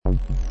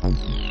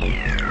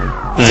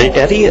The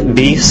Eddie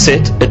B.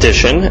 Sit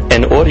edition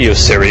and audio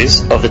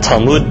series of the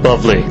Talmud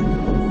Bavli.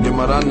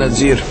 Gemara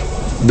Nazir,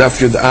 Daf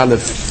Yud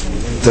Aleph.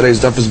 Today's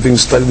daf is being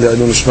studied by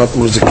Nishmat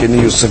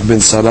Murzakini Yosef ben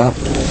Sarah,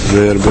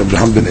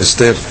 Abraham ben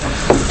Esther.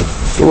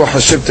 Ruach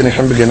Hashem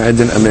Tenichim Began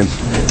Eden Amen.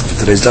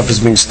 Today's daf is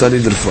being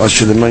studied by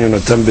Ashiliman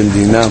Yonatan ben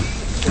Dina,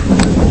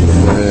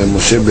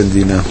 Moshe ben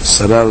Dina,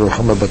 Sarah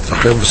Ruhama bat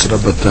Rachel, Sarah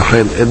bat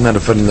Rachel, Edna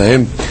Rafal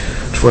Naim.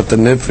 Tfot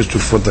HaNefesh,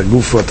 Tfot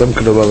HaGuf, Tfot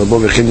HaMkadav Alabo,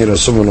 V'chin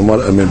Yirasov, V'nomar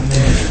Amen.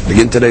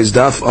 Begin today's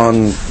daf on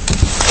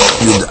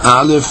Yud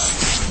Aleph,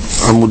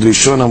 Amud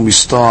Rishon, and we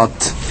start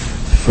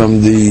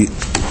from the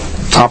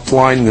top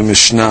line, the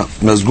Mishnah.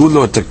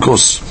 Mazgulo et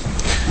kos.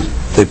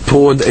 They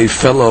poured a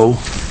fellow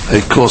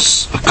a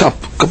kos, a cup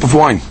of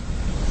wine.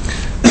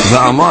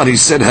 V'amar, he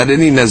said,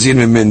 Hareni Nazir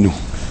mimenu.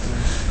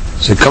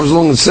 So it comes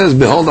along and says,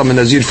 behold, I'm a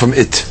Nazir from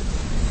it.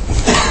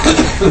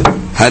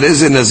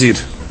 Harez a Nazir.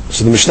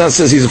 So the Mishnah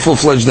says he's a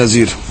full-fledged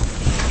Nazir.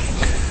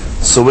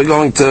 So we're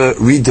going to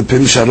read the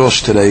Pirush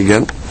HaRosh today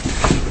again.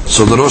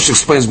 So the Rosh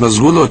explains,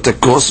 Mazgulo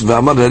tekos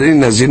ve'amar harei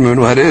Nazir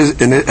menu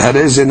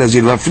harei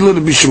Nazir v'afilu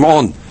Rabbi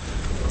Shimon.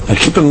 Now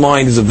keep in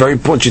mind, it's a very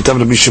important shita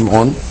of Rabbi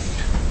Shimon.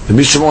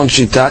 Rabbi Shimon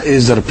shita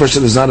is that a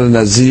person is not a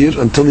Nazir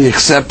until he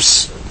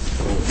accepts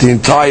the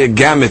entire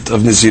gamut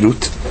of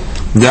Nazirut.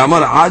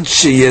 Ve'amar ad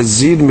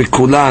sheyazir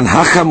mikulan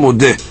hacha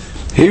modeh.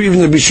 Here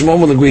even Rabbi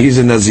Shimon will agree he's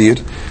a Nazir.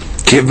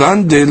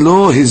 Kevan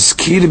delo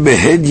hizkir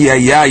behed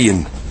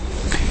yayayin.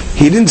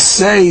 He didn't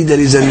say that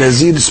he's a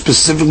Nazir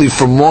specifically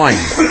from wine.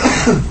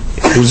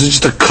 It was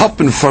just a cup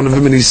in front of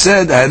him, and he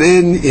said,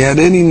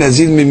 Hareni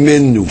Nazir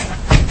mimenu.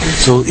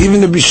 So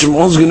even the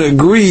Shimon is going to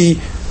agree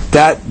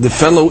that the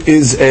fellow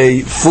is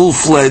a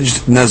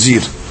full-fledged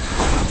Nazir.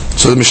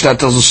 So the Mishnah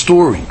tells a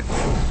story.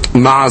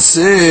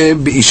 Ma'aseh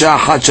bi'isha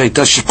achat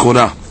shayta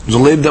shikora. It was a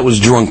lady that was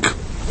drunk.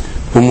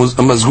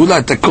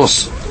 Mazgula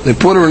tekos. They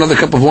poured her another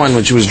cup of wine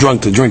when she was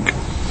drunk to drink.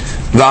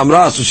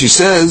 V'amra, so she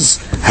says,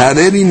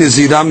 Hareni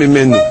Nazira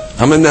mimenu.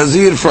 I'm a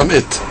Nazir from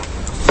it.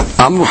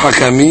 Amru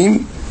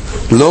hakamim,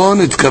 lo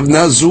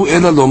nitkavna zu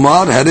ela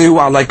lomar, harehu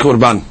alai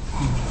korban.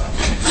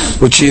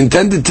 What she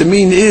intended to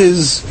mean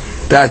is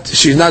that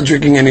she's not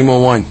drinking any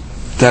more wine.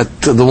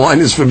 That the wine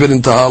is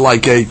forbidden to her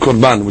like a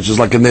korban, which is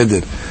like a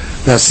neder.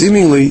 Now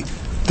seemingly,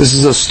 this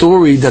is a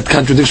story that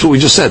contradicts what we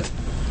just said.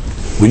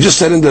 We just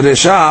said in the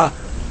Resha,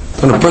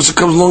 when a person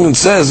comes along and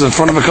says in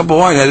front of a cup of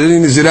wine,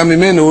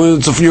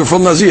 you're full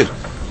Nazir.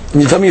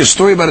 And you tell me a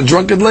story about a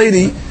drunken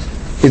lady,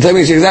 you tell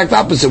me it's the exact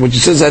opposite. When she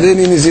says,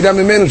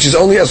 she's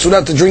only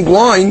asura to drink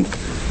wine,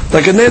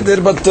 like a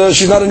neder, but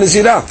she's not a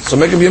Nazira. So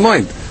make up your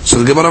mind. So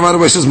the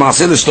Gemara says,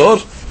 Ma'aseh l'shtor,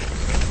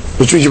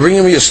 which means you're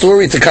bringing me a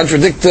story to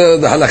contradict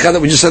the halakha that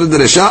we just said in the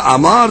Resha.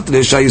 Amar, the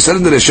Resha, you said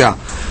in the Resha,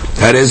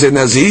 Harez a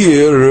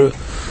Nazir.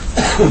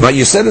 But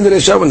you said in the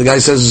Resha, when the guy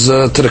says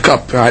to the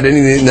cup,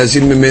 Hareni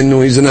Nazir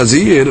mimenu, he's a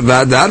Nazir,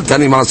 V'adar,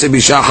 Tani Ma'aseh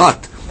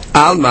b'sha'achat,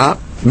 Alma,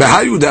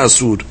 B'hayu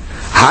da'asur,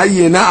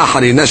 Hayena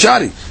ahari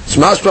nashari. It's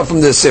mashma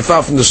from the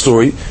sefa, from the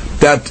story,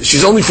 that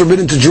she's only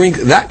forbidden to drink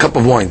that cup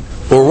of wine,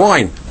 or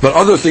wine, but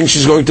other things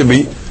she's going to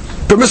be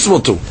permissible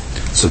to.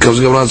 So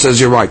the Gemara says,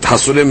 you're right.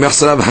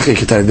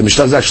 The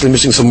Mishnah is actually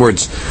missing some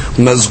words.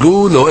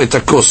 Mazgulo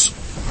etakos.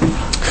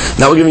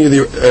 Now we're giving you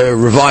the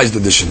revised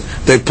edition.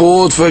 They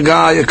poured for a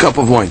guy a cup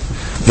of wine.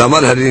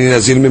 Damar harini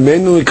Nazir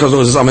mimenu, because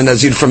it says, I'm a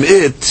Nazir from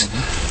it.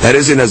 That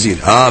is a Nazir.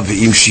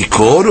 V'im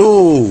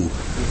shikoru.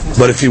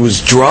 But if he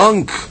was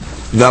drunk,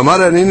 Damar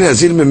harini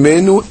Nazir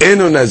mimenu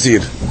eno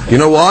Nazir. You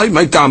know why?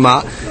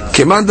 Ma'itama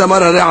keman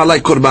damar harei alai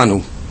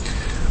korbanu.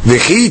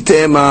 V'chi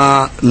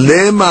tema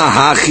lema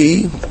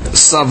hachi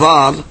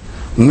savar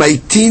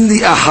maitin li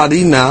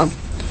acharina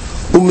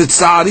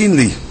umitzarin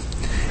li.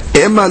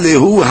 Ema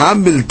lehu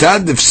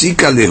hamiltad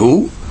fsika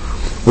lehu,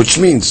 which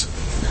means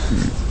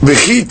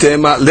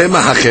v'chitema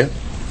lema hache.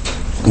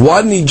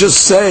 Why didn't he just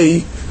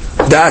say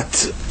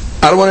that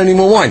I don't want any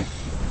more wine?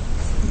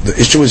 The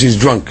issue is he's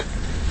drunk.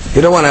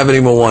 He don't want to have any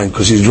more wine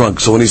because he's drunk.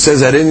 So when he says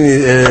that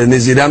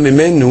Nazira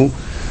mimenu,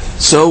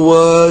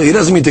 so he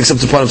doesn't mean to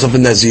accept upon himself a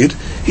Nazir.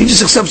 He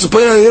just accepts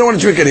upon he don't want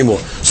to drink anymore.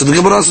 So the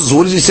Gemara says,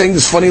 what is he saying?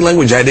 This funny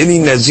language. I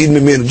didn't Nazir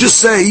mimenu. Just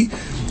say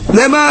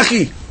lema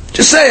hachi.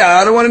 Just say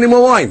I don't want any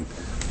more wine.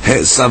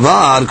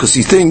 Savar, because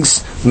he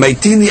thinks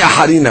Maitini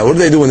Aharina. What do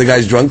they do when the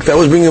guy's drunk? They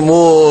always bring him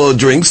more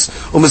drinks.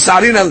 Drink,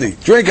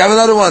 have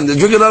another one.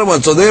 Drink another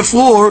one. So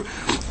therefore,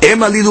 I'm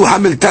going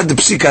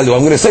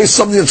to say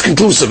something that's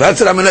conclusive.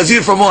 That's it. I'm a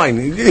Nazir from wine.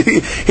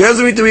 He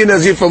doesn't mean to be a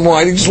Nazir from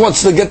wine. He just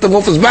wants to get them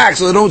off his back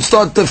so they don't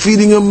start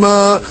feeding him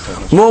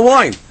more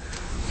wine.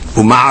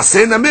 And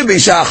the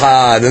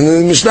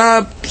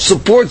Mishnah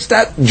supports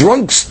that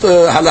drunk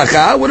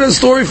halakha with a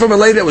story from a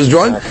lady that was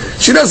drunk.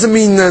 She doesn't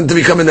mean to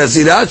become a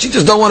Nazirah. She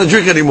just don't want to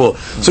drink anymore.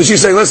 So she's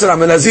saying, listen,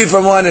 I'm a Nazir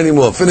from wine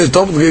anymore. Finish.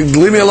 Don't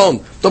leave me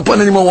alone. Don't put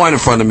any more wine in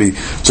front of me.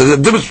 So there's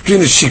a difference between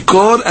a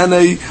shikor and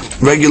a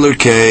regular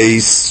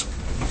case.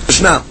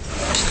 Mishnah.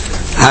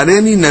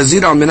 Hareni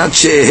Nazir al menat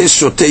she'ehe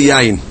shotei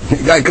yain.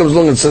 The guy comes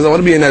along and says, I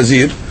want to be a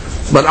Nazir,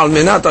 but al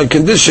menat on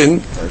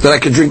condition that I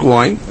can drink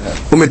wine.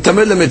 Or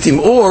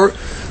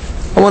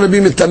I want to be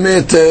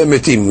mitameh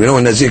metim. You know,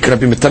 a Nazir cannot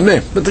be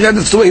mitameh. But again,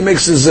 that's the way he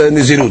makes his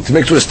Nazirut. He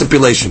makes it a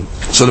stipulation.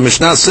 So the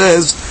Mishnah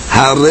says,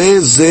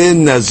 Hare ze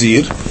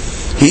Nazir.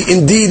 He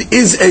indeed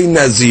is a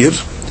Nazir.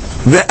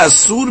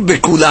 Ve'asur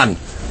bekulan.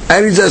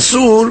 And he's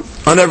asur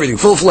on everything,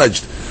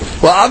 full-fledged.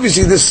 Well,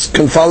 obviously this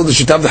can follow the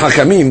Shita of the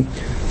Hakamim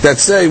that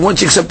say,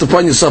 once you accept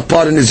upon yourself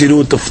part of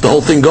Nazirut, the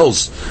whole thing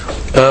goes.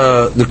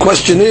 The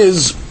question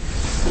is,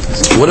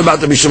 what about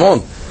the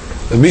Bishimon?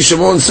 The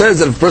Bishimon says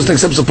that if a person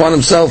accepts upon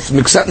himself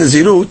Miksat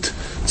Nazirut,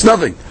 it's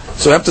nothing.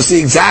 So we have to see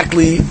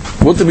exactly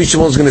what the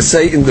Bishimon is going to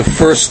say in the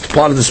first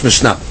part of this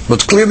Mishnah.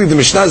 But clearly the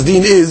Mishnah's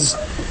deen is,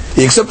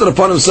 he accepted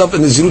upon himself a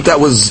Nazirut that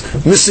was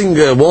missing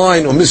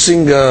wine or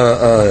missing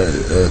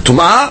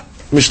Tum'ah.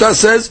 Mishnah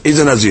says he's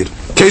a Nazir.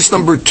 Case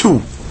number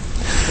 2.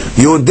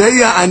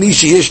 Yodeya ani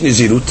sheyesh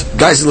Nazirut.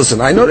 Guys,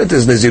 listen, I know that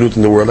there's Nazirut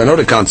in the world, I know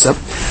the concept.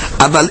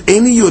 Aval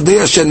eni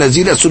yodeya she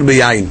Nazir asur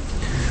beyayin.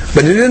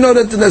 But he didn't know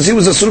that the Nazir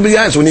was asur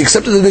beyayin. So when he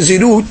accepted the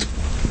Nazirut,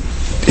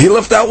 he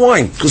left out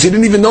wine, because he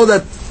didn't even know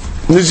that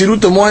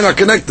Nazirut and wine are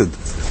connected.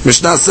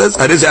 Mishnah says,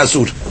 it is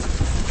asur.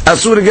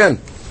 Asur again.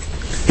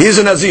 He is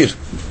a Nazir.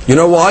 You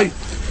know why?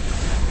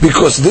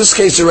 Because this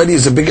case already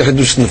is a bigger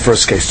hadush than the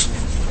first case.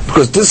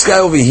 Because this guy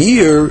over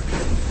here,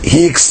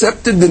 he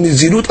accepted the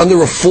Nazirut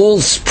under a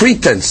false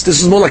pretense.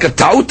 This is more like a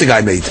ta'ut the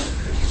guy made.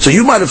 So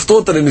you might have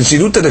thought that a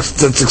Nazirut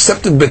that's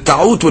accepted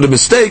beta'ut with a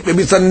mistake,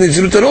 maybe it's not a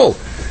Nazirut at all.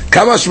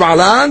 Kamash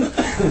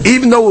Ma'alan,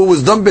 even though it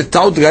was done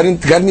beta'ut, the guy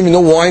didn't even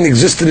know wine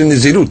existed in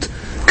Nazirut.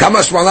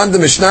 Kamash Ma'alan, the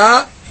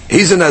Mishnah,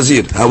 he's a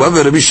Nazir.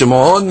 However, Rabbi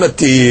Shimon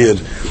Matir.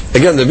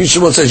 Again, Rabbi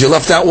Shimon says you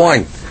left out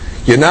wine.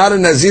 You're not a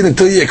Nazir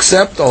until you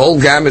accept a whole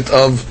gamut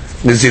of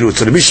Nazirut.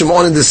 So Rabbi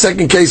Shimon in the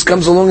second case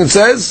comes along and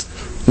says,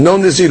 no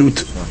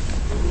Nazirut.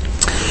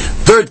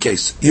 Third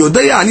case,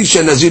 Yodeya ani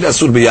she Nazir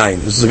asur beyayin.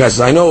 This is the guy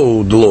says, I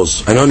know the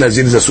laws. I know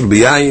Nazir is asur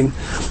beyayin.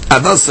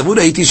 Aval savur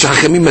haiti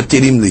shehachamim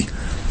matirim li.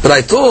 But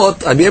I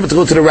thought I'd be able to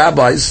go to the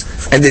rabbis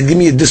and they'd give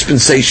me a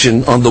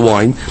dispensation on the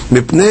wine.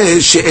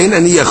 Mipnei she'en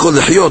ani yachol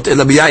lehyot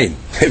ela beyayin.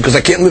 Because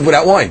I can't live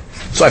without wine.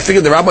 So I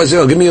figured the rabbis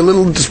say, give me a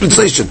little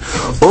dispensation.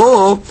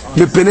 Or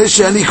mipnei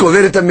she'ani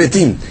koveret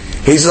hametim.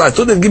 He says, I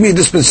thought they'd give me a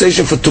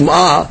dispensation for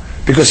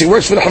Tum'ah because he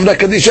works for the Havdah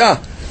Kadisha.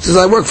 He says,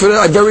 I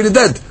bury the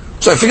dead.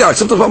 So I figure I'll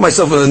accept upon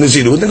myself a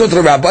Nazirut, then go to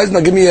the rabbis and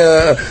they'll give me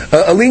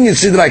a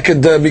leniency that I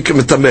could become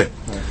a Tameh.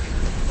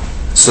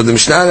 So the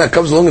Mishnah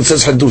comes along and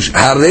says, Hadush,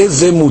 Hare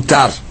ze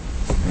mutar.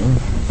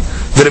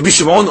 The Rabbi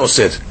Shimon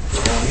said.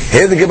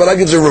 Here the Gemara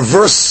gives a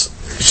reverse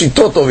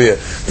shitot over here.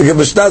 The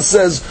Mishnah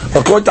says,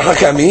 according to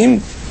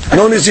Hakamim,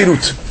 no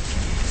Nazirut.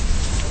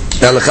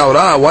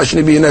 Now, why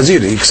shouldn't he be a Nazir?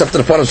 He accepted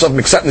upon himself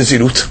Miksat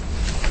Nazirut.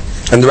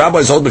 And the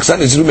rabbis hold Miksat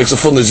Nazirut makes a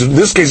full Nazirut. In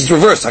this case, it's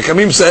reversed.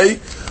 Hakamim say,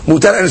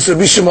 Mutar, and it's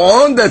Rabbi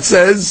Shimon that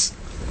says,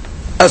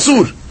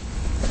 Asur.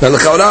 Now,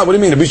 what do you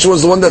mean? Rabbi Shimon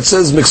is the one that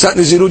says, Miksat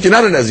Nazirut, you're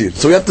not a Nazir.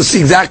 So we have to see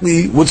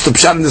exactly what's the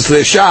pshat in this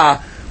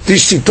Resha.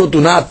 These shitot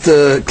do not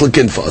click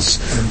in for us.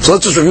 So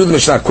let's just review the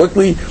Mishnah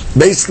quickly.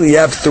 Basically, you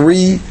have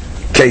 3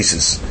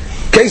 cases.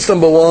 Case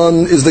number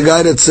 1 is the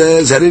guy that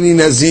says, Harini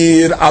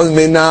Nazir al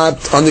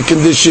menat, on the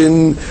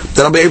condition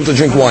that I'll be able to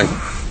drink wine.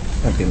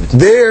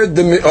 There,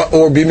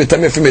 or be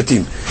mitameh for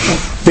metim.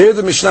 There,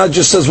 the Mishnah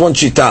just says one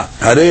shita,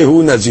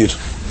 Harehu Nazir.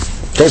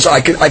 Okay, so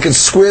I can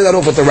square that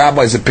off with the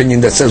rabbi's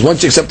opinion that says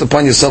once you accept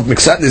upon yourself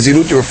Miksat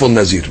Nazirut, you're a full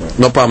Nazir.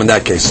 No problem in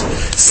that case.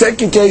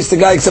 Second case, the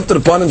guy accepted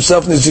upon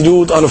himself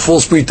Nazirut on a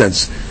false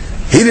pretense.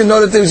 He didn't know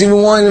that there was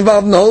even wine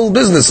involved in the whole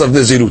business of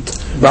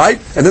Nazirut.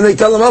 Right? And then they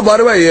tell him, oh, by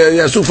the way,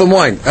 Yasuf from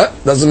wine.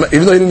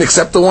 Even though he didn't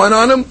accept the wine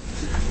on him,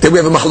 then we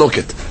have a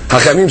machloket.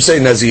 Hachamim say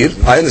Nazir.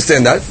 I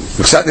understand that.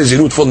 Miksat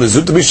Nazirut, full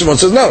Nazirut. The Bishimon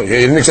says, no, you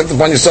didn't accept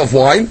upon yourself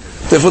wine,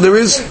 therefore there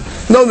is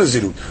no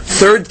Nazirut.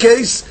 Third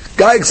case,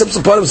 guy accepts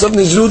upon himself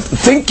Nazirut,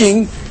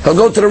 thinking he'll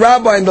go to the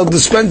rabbi and they'll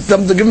dispense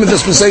them to give him a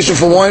dispensation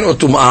for wine or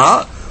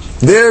tum'ah.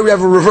 There we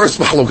have a reverse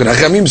machloket.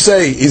 Hachamim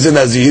say he's a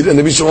Nazir, and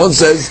the Bishimon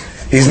says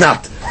he's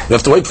not. We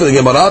have to wait for the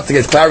Gemara to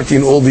get clarity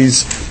in all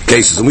these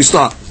cases. And we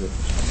start.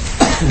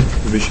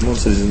 Rabbi Shimon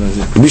says he's a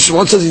Nazir. Rabbi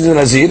Shimon says he's a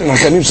Nazir, and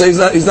Hakamim say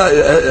he's not.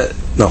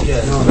 No.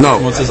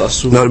 Shimon says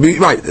Asur. No,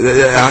 right.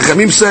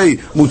 Hakamim say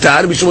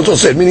Mutar, Rabbi Shimon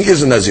said, meaning he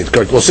is a Nazir.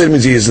 Correct. Well,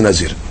 means he is a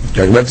Nazir.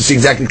 Okay. We have to see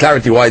exactly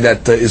clarity why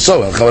that is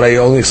so. Al-Khawarai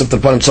only accepted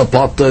upon himself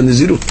part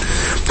Nazirut.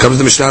 Comes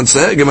the Mishnah and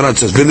says, Gemara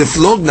says,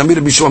 V'neflog namir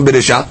Rabbi Shimon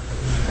beresha.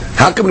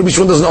 How come Rabbi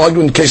Shimon doesn't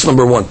argue in case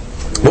number 1?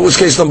 What was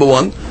case number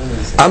 1?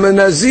 I'm a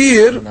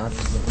Nazir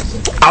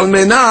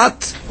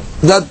al-menat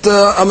that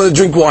I'm going to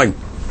drink wine.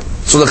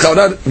 So the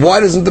Chaurad, why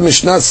doesn't the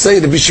Mishnah say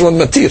the Bishimon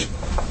Matir?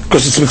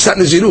 Because it's Miksat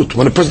Nazirut.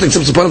 When a person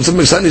accepts upon himself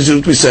Miksat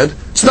Nazirut, we said,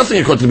 it's nothing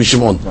according to the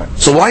Bishimon. Right.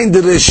 So why in the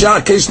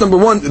Resha, case number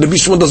 1, the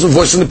Bishimon doesn't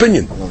voice an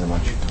opinion?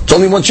 It's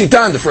only one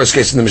Shita in the first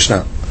case in the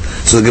Mishnah.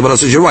 So the Gemara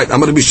says, you're right.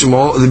 Amar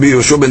Bishimon, the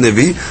Yoshua ben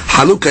Levi,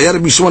 Haluk Kayar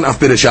Bishimon af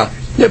Beresha.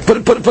 Yeah, put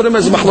him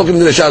as a machlok in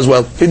the Resha as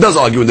well. He does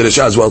argue in the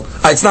Resha as well.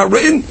 It's not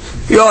written,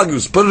 he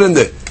argues. Put it in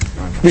there.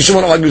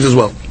 Bishimon argues as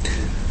well.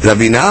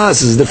 Ravina,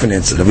 this is a different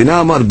answer.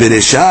 Ravina Amar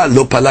Beresha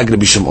lo palag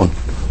Rabbi Shimon.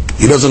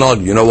 He doesn't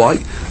argue. You know why?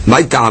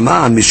 My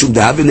ta'ama mishum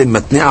dahavile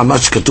matnei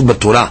amash katub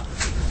b'Torah.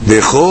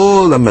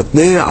 V'chol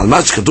ha'matneh al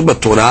ma shekatuv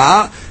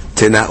b'Torah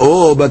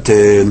tena'o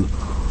batel.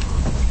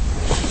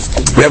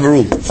 We have a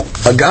rule.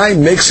 A guy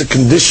makes a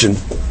condition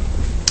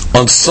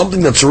on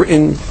something that's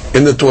written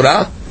in the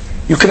Torah.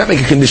 You cannot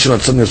make a condition on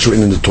something that's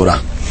written in the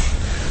Torah.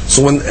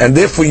 So and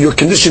therefore your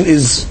condition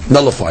is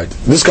nullified.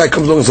 This guy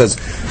comes along and says,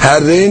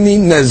 Hareni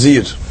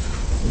Nazir.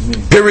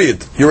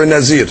 Period. You're a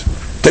Nazir.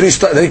 Then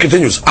he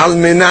continues, Al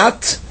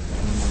Menat,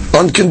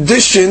 on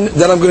condition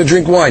that I'm going to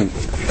drink wine.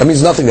 That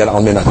means nothing, that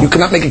Al Menat. You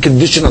cannot make a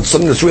condition on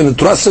something that's written in the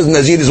Torah. It says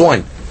Nazir is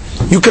wine.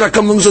 You cannot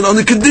come along and say, on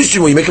the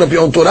condition, when you make up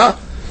your own Torah.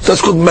 So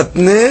that's called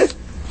Matneh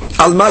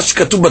Al Mash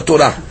Katub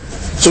B'Torah.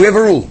 So we have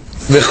a rule.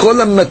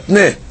 V'chol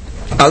Matneh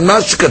Al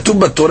Mash Katub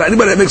B'Torah.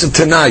 Anybody that makes a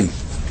Tanai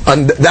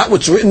on that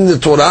which written in the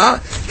Torah,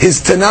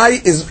 his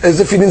Tanai is as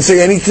if he didn't say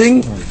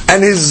anything,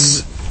 and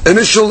his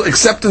initial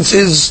acceptance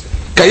is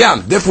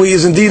Kayam. Therefore he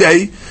is indeed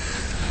a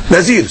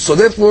Nazir. So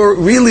therefore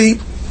really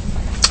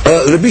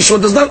Rabbi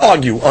Shimon does not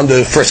argue on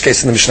the first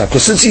case in the Mishnah,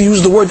 because since he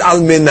used the word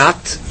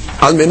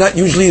Al-Menat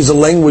usually is a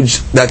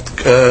language that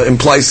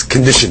implies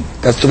condition.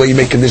 That's the way you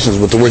make conditions,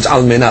 with the words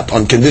Al-Menat,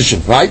 on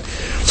condition, right?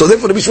 So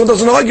therefore Rabbi Shimon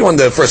doesn't argue on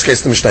the first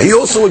case in the Mishnah. He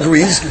also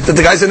agrees that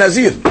the guy's a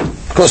Nazir,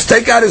 because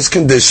take out his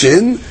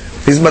condition,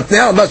 he's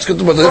matneh,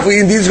 therefore he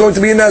indeed is going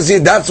to be a Nazir.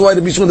 That's why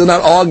Rabbi Shimon did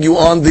not argue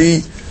on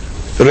the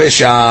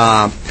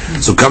Resha.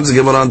 So comes the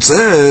Gemara and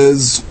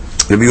says,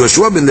 Rabbi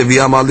Yoshua ben Levi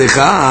amar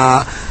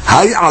lecha,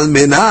 hay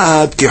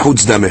al-menat ki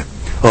chutz dameh.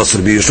 So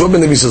Rabbi Yoshua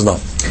ben Levi says, no.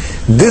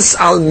 This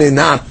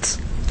al-menat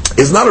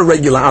is not a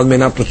regular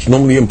al-menat, which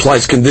normally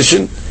implies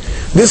condition.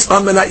 This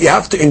al-menat, you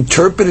have to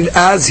interpret it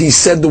as he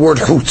said the word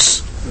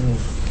chutz.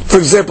 For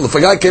example, if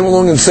a guy came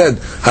along and said,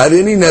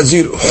 Harini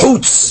Nazir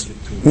chutz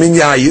min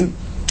yayin,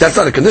 that's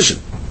not a condition.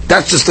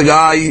 That's just a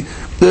guy,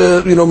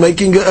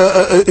 making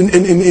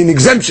an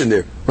exemption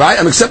there, right?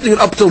 I'm accepting it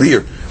up till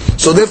here.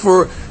 So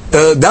therefore,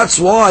 that's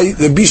why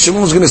the Rabbi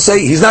Shimon was going to say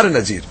he's not a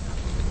Nazir.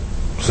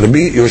 So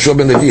Rabbi Yoshua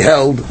ben Levi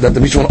held that the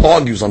Rabbi Shimon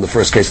argues on the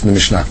first case in the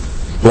Mishnah.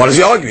 Why does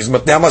he argue? He's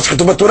matneh amash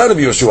ketub b'Torah,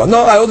 Rabbi Yoshua.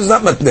 No, I hold he's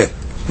not matneh.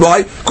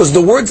 Why? Because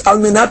the words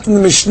al-menat in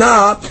the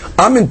Mishnah,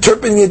 I'm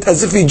interpreting it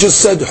as if he just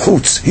said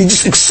chutz. He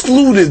just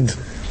excluded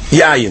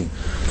yayin.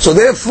 So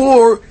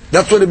therefore,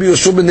 that's what Rabbi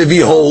Yoshua ben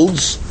Levi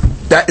holds,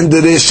 that in the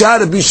Resha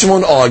Rabbi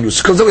Shimon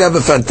argues. Because then we have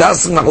a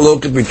fantastic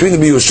machloket between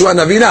Rabbi Yoshua and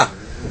Avina.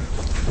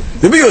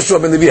 Rabbi Yoshua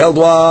ben Levi held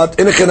what?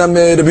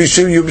 Rabbi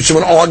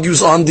Shimon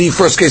argues on the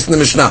first case in the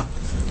Mishnah,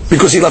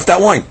 because he left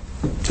that wine.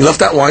 He left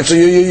that wine, so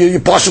you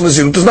partial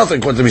Nazir. There's nothing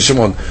according to Rabbi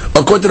Shimon.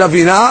 According to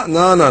Avina,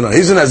 no.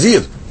 He's a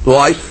Nazir.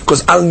 Why?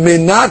 Because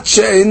al-menat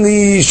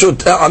she'eni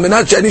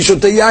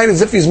shotei yain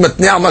is if he's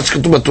matneh amash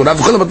ketub b'Torah.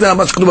 V'chol matneh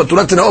amash ketub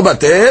b'Torah tena'o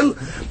batel,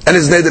 and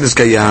his neder is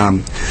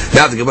kayam.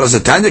 Now the Gemara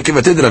says, Tanya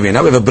kivatid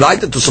Ravina. We have a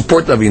brighter to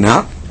support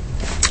Ravina.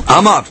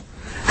 Amar,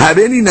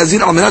 Hareni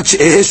Nazir al-menat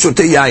she'eh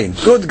shotei yain.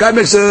 Good, the guy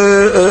makes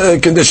a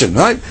condition,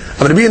 right? I'm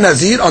going to be a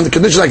Nazir on the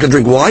condition I can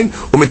drink wine,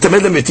 u'mitamed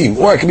le'metim,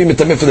 or I can be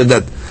mitamed for the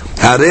dead.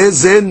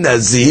 Hareze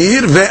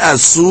Nazir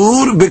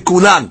ve'asur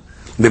b'kulan.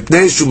 Now,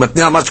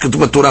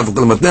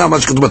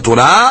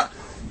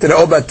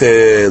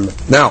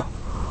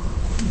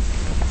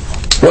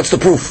 what's the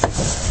proof?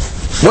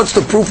 What's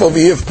the proof over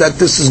here that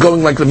this is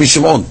going like Rabbi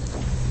Shimon?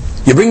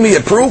 You bring me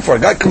a proof, or a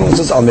guy comes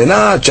and says,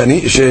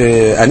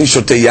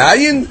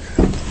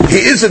 he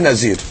is a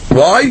Nazir.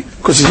 Why?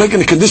 Because he's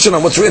making a condition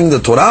on what's written in the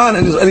Torah,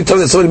 and anytime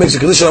that somebody makes a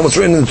condition on what's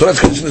written in the Torah, his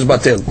condition is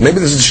batel. Maybe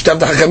this is Shitav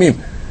Hakamim.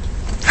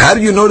 How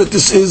do you know that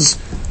this is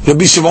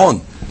Rabbi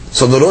Shimon?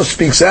 So the Rosh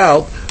speaks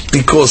out,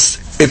 because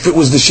if it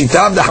was the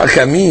Shita of the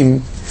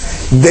Hakamim,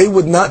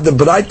 the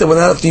Braita would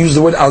not have to use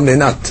the word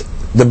Al-Menat.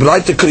 The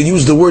Braita could have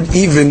used the word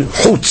even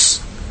Chutz.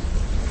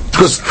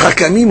 Because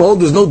Hakamim hold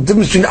there's no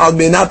difference between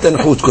Al-Menat and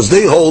Chutz. Because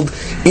they hold,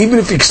 even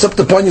if you accept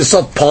upon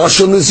yourself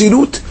partial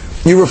Nazirut,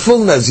 you're a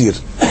full Nazir.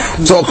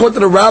 So according to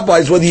the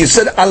rabbis, whether you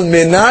said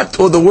Al-Menat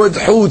or the word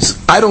Chutz,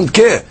 I don't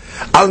care.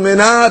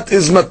 Al-Menat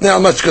is matneh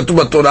amash ketub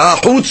b'Torah.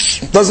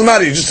 Chutz doesn't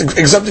matter. You just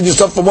accepted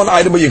yourself for one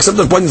item, but you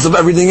accepted upon yourself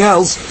everything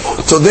else.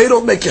 So they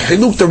don't make a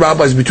hiluk, the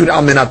rabbis, between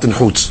Al-Menat and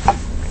Chutz.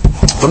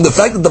 From the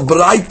fact that the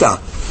Braita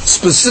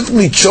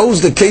specifically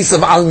chose the case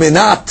of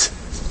Al-Menat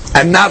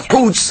and not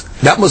Chutz,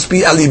 that must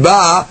be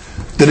Alibah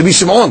to Rabbi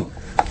Shimon.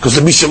 Because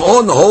Rabbi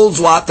Shimon holds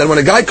what? That when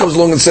a guy comes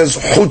along and says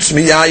Chutz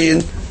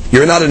miyayin,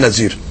 you're not a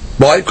Nazir.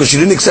 Why? Because you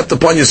didn't accept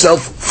upon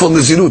yourself full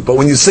Nazirut. But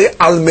when you say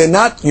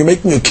Al-Menat, you're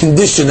making a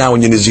condition now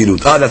in your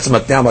Nazirut. That's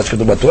matneh amash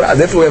ketub b'Torah.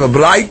 Therefore we have a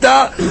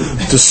Braita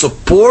to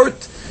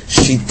support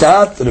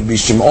Shitat Rabbi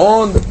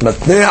Shimon,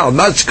 matneh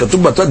amash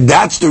ketub b'Torah.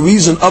 That's the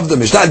reason of the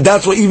Mishnah.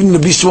 That's why even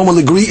Rabbi Shimon will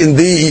agree in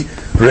the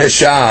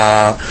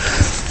Resha.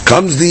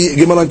 Comes the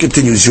Gemara and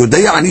continues.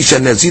 Yodeya anisha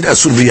Nazir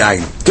asur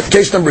b'yayin.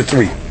 Case number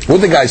 3.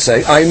 What did the guy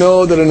say? I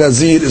know that a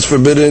Nazir is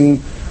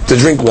forbidden to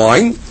drink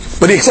wine,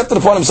 but he accepted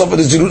upon himself a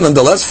Nazirut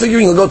nonetheless,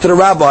 figuring he'll go to the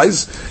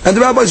rabbis, and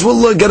the rabbis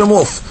will get him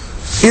off.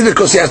 Either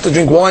because he has to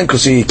drink wine,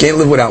 because he can't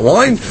live without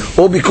wine,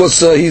 or because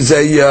he's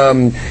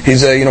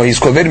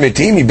kover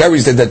metim, he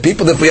buries the dead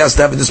people, therefore he has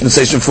to have a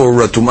dispensation for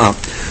tum'ah.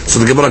 So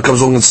the Gemara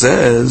comes along and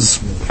says,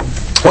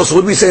 so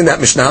what do we say in that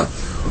Mishnah?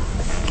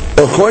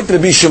 According to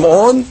Rabbi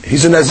Shimon,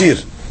 he's a Nazir.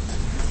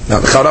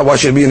 Now, why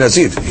should he be a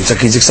Nazir? He's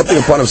accepting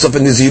upon himself a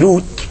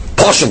Nazirut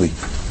partially,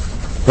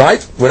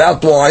 right?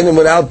 Without wine and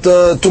without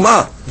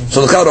Tum'ah.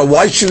 So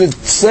why should it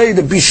say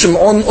Rabbi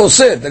Shimon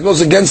Osir? That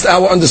goes against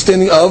our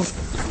understanding of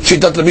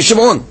Shitat Rabbi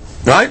Shimon,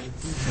 right?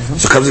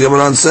 So comes the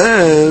Gemara and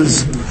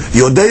says,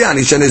 Yodea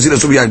Nisha Nazir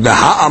Asur Yain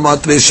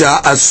B'ha'amat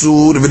Resha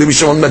Asur Rabbi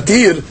Shimon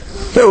Matir.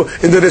 No,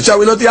 in the Resha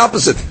we learned the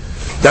opposite.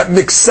 That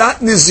Miksat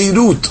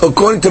Nazirut,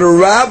 according to the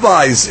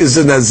rabbis, is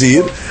a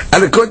Nazir,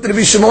 and according to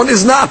Rabbi Shimon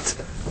is not.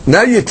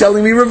 Now you're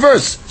telling me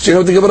reverse. So you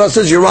know what the Gemara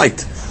says? You're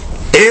right.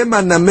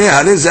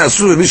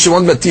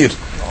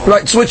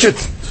 Right, switch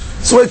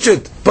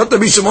it. Put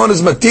Rabbi Shimon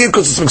is Matir,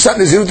 because it's Miksat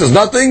Nazirut is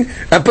nothing,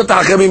 and put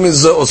Hakamim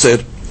is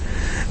Osir.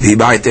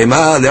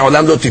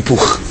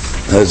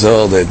 That's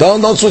all there.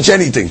 Don't switch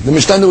anything. The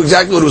Mishnah knew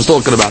exactly what it was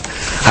talking about.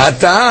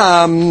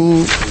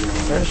 Hatam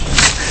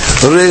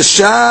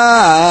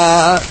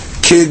Resha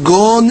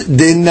Kegon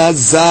de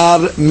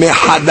Nazar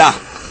Mehada.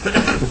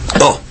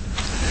 Oh.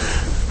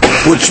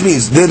 Which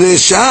means the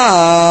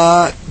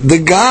Resha, the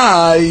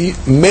guy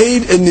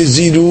made a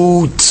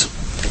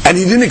Nazirut and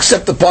he didn't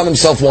accept upon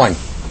himself wine.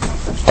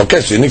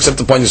 Okay, so you didn't accept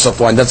upon yourself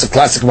wine. That's a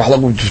classic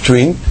mahlok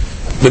between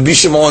Rabbi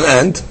Shimon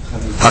and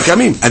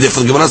Hakamim. And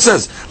therefore the Gemara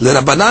says,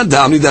 L'Rabbanan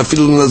da'amni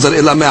da'afilu nazar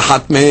ela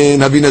me'achat men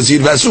havi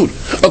nazir v'asur.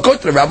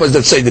 According to the rabbis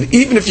that say that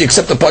even if you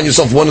accept upon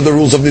yourself one of the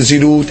rules of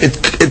Nazirut,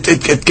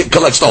 it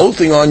collects the whole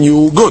thing on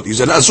you, good, he's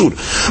an asur.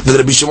 But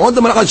Rabbi Shimon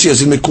da'marachat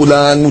she'azir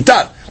mekulan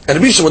mutar. And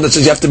Rabbi Shimon that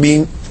says you have to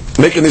be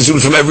making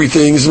Nazirut from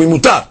everything is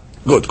mutar.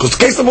 Good, because the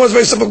case number one is a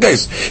very simple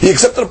case. He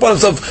accepted upon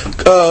himself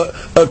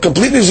a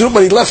complete Nazirut,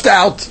 but he left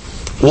out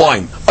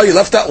wine. Oh, you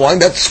left out wine?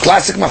 That's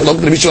classic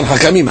mahlok Rabbi Shimon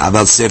Hakamim.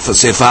 Aval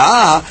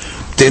sefa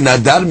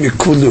tenadar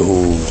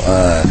mikuluhu.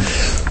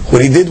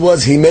 What he did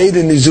was he made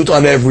a nizut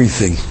on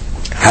everything.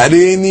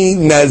 Harini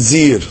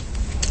Nazir.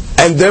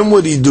 And then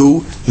what did he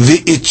do? The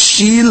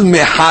itchil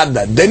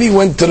mehada. Then he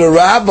went to the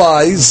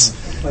rabbis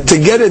to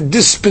get a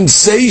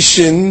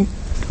dispensation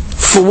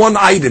for one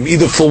item,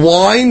 either for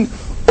wine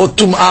or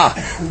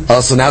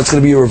tum'ah. So now it's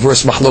going to be a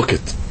reverse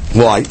mahloket.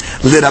 Why?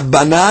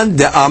 L'Rabbanan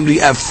de'amri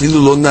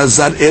afilu lo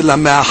nazar ela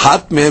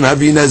me'achat me'em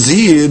havi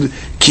nazir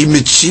ki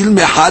mitchil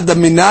mehada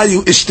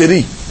minayu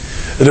ishteri.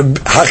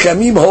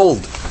 Hakamim hold,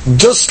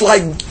 just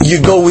like you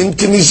go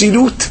into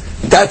Nazirut,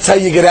 that's how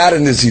you get out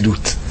of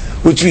Nazirut.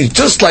 Which means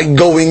just like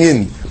going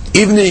in,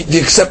 even if you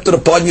accept it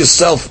upon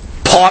yourself,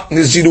 part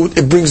Nazirut,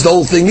 it brings the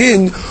whole thing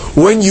in.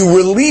 When you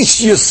release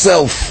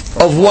yourself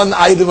of one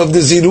item of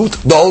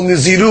Nazirut, the whole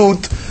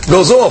Nazirut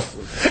goes off.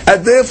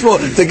 And therefore,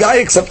 the guy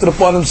accepted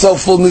upon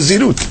himself full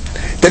Nazirut.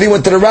 Then he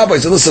went to the rabbi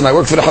and said, listen, I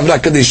work for the Havla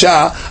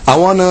Kadisha, I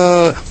want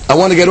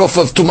to get off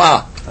of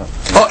Tum'ah.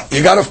 Oh,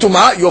 you got off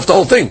Tum'ah, you off the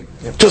whole thing.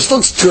 Yep.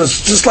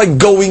 Just like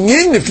going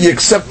in, if you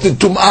accepted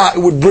Tum'ah,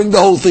 it would bring the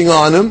whole thing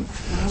on him.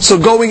 So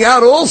going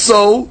out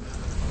also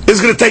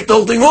is going to take the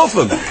whole thing off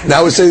him.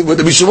 Now we say what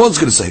the Rabbi Shimon's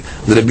going to say.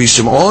 The Rabbi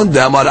Shimon,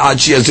 Damar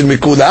Achi Azir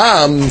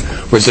Mikulam,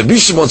 whereas the Rabbi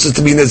Shimon says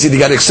to be Nazir, you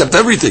got to accept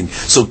everything.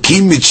 So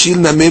Kim Mitchil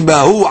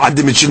Namebahu,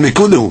 Adi Mitchil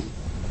Mikulu.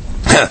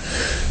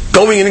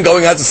 Going in and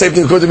going out, the same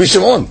thing according to Rabbi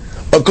Shimon.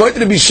 According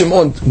to Rabbi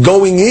Shimon,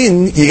 going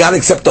in, you got to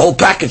accept the whole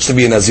package to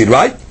be a Nazir,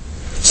 right?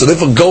 So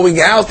therefore, going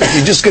out, if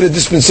you just get a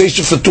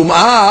dispensation for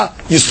Tum'ah,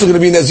 you're still going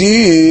to be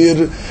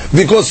Nazir.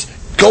 Because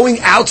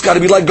going out's got to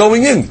be like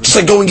going in. Just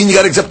like going in, you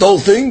got to accept the whole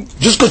thing.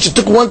 Just because you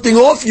took one thing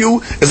off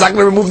you, it's not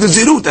going to remove the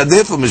Zirut. And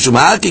therefore,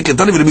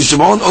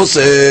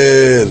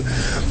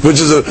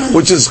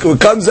 which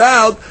comes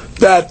out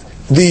that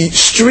the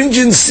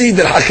stringency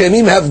that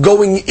Hakamim have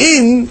going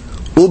in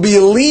will be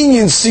a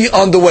leniency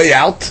on the way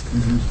out.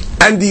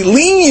 Mm-hmm. And the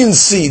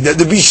leniency that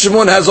the Rabbi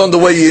Shimon has on the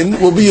way in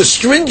will be a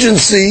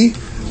stringency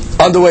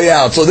on the way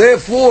out. So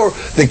therefore,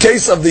 the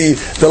case of the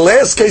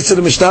last case of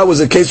the Mishnah was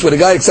a case where the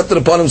guy accepted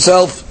upon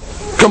himself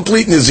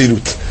complete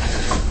Nazirut.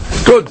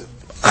 Good.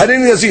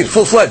 Harini Nazir,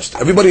 full-fledged.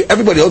 Everybody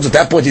holds at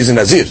that point he's a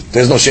Nazir.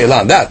 There's no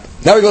she'elah on that.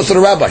 Now he goes to the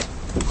rabbi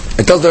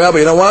and tells the rabbi,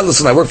 you know what,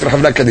 listen, I work for the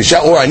Havla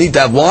Kadisha, or I need to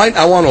have wine,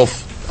 I want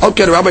off.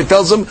 Okay, the rabbi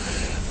tells him,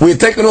 we're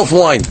taking off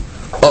wine.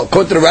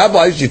 According to the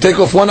rabbis, you take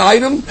off one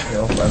item,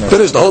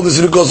 finish, the whole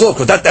Nazirut goes off,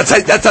 because that's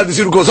how the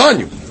Nazirut goes on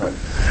you.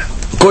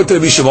 According to the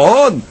Rabbi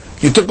Shimon,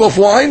 you took off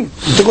wine,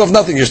 you took off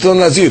nothing, you're still a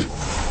Nazir.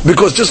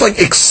 Because just like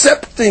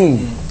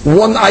accepting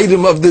one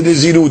item of the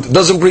Nazirut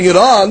doesn't bring it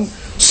on,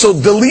 so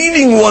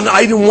deleting one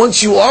item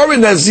once you are a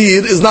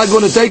Nazir is not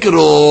going to take it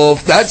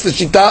off. That's the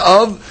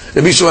Shita of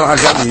Rabbi Shimon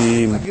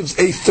HaKamim. That gives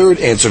a third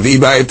answer.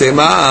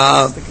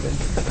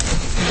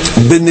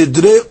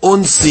 Benidre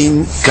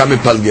onsin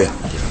kamepalge.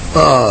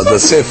 The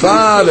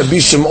Sefer, Rabbi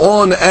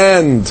Shimon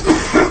and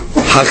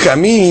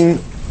Hakamim,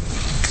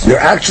 they're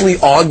actually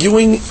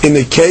arguing in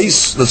a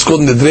case that's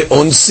called Nedre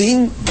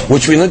Onsin,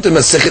 which we learned in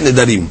Masechet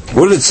Nedarim.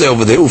 What did it say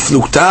over there?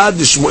 Uflukta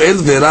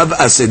d'Shmuel ve'Rav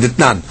Aseh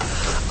Ditnan.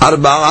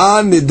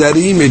 Arba'a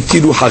Nedarim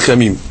etiru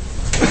Hakamim.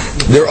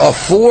 There are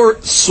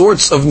 4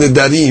 sorts of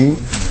Nedarim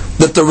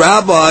that the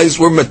rabbis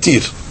were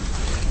matir.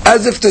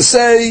 As if to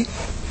say,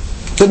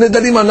 the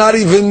Nedarim are not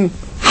even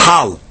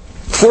hal.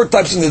 4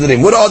 types of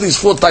nidarim. What are these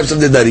 4 types of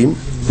nidarim?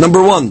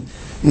 Number 1,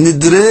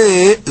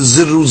 nidre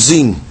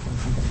ziruzin.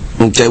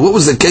 Okay, what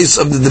was the case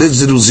of nidre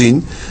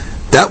ziruzin?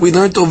 That we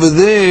learned over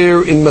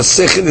there in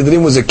Masechet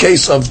Nidarim was a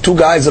case of 2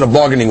 guys that are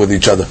bargaining with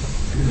each other.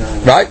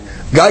 Right?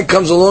 Guy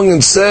comes along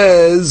and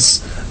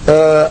says,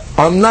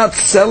 I'm not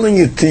selling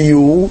it to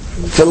you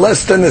for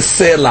less than a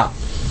sela.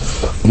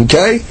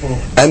 Okay?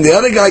 And the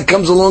other guy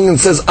comes along and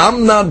says,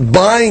 I'm not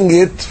buying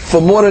it for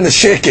more than a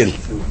shekel.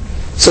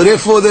 So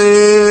therefore,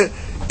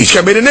 each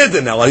guy made a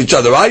neder now on each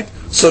other, right?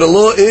 So the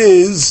law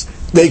is,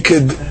 they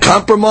could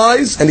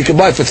compromise and he could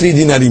buy it for 3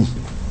 dinarim.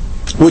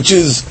 Which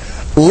is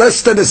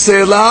less than a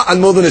sela and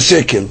more than a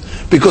shekel.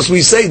 Because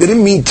we say they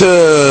didn't mean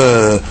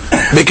to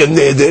make a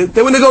neder.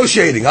 They were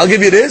negotiating. I'll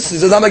give you this. He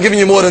says, I'm not giving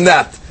you more than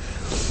that.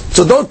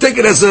 So don't take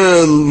it as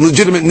a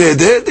legitimate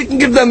neder. They can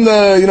give them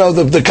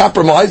the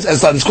compromise.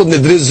 As it's called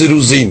nidre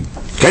ziruzin.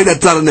 Okay,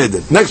 that's not a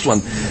neder. Next one.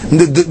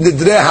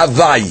 Nidre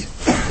havai.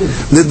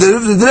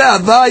 Nidre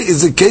havai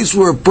is a case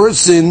where a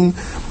person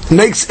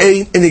makes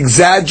an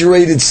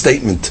exaggerated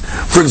statement.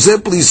 For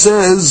example, he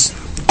says,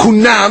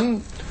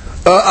 kunam,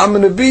 I'm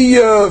going to be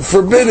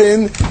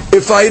forbidden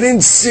if I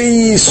didn't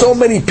see so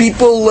many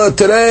people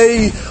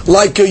today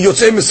like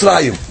Yotzei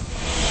Mitzrayim.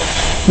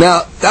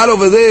 Now, that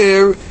over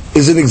there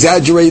is an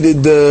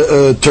exaggerated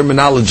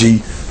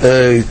terminology.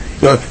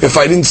 If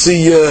I didn't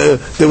see,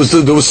 there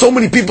was so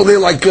many people there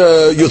like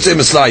Yotzei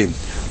Mitzrayim.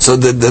 So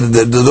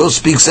the law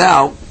speaks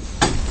out.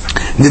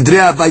 If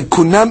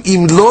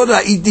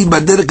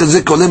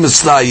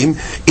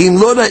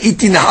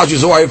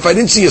I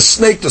didn't see a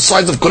snake the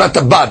size of Kurat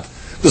Abad,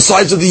 the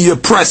size of the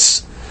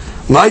press,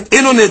 right?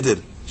 Eno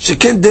neder.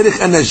 שכן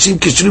דרך אנשים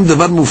קשרים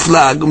דבר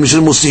מופלג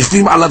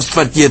ומוסיפים עליו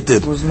שפת יתר.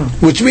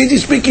 Which means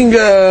he's speaking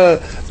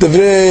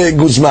דברי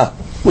גוזמה.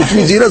 Which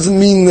means he doesn't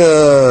mean,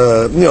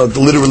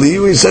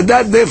 literally. He said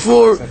that,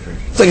 therefore,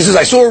 it's like he says,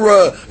 I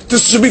saw,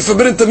 this should be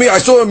forbidden to me, I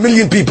saw 1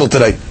 million people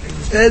today.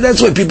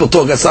 That's why people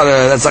talk, that's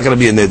not going to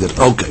be a neder.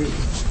 Okay.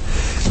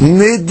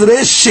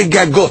 Nedre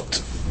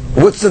shegagot.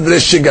 What's nedre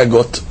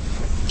shegagot?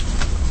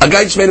 A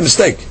guy just made a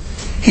mistake.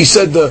 He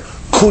said,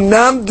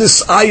 kunam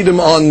this item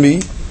on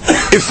me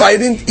if I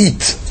didn't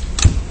eat.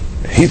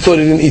 He thought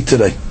he didn't eat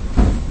today.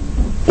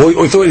 Or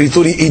he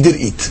thought he did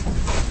eat.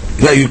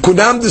 Now, you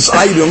kunam this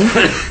item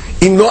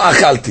in lo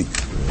achalti.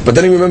 But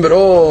then he remembered,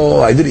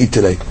 I did eat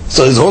today.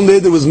 So his whole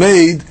neder was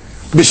made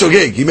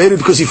bishogeg. He made it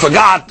because he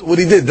forgot what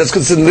he did. That's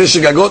considered nidre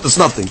shegagot, it's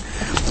nothing.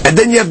 And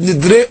then you have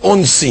nidre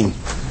onsin.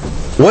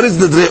 What is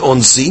nidre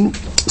onsin?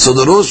 So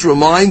the Rosh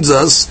reminds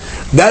us,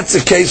 that's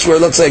a case where,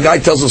 let's say, a guy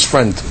tells his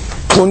friend,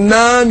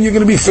 kunam, you're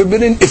going to be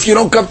forbidden if you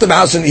don't come to the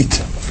house and eat.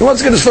 He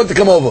wants to get his friend to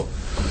come over.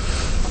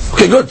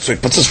 Okay, good. So he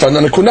puts his friend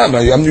on a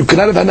kunam. You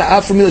cannot have an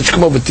hour for me that you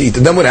come over to eat.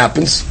 And then what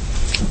happens?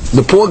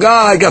 The poor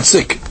guy got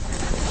sick.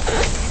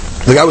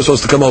 The guy was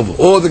supposed to come over.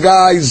 Or the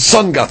guy's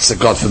son got sick,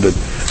 God forbid.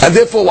 And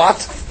therefore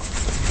what?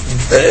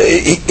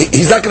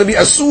 He's not going to be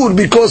asur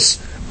because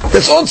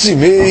it's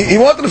onsim. He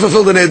wanted to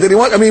fulfill the neder. He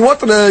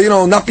wanted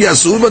to, not be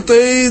asur, but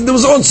there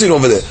was onsim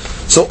over there.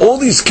 So all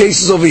these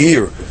cases over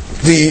here,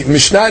 the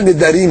Mishnah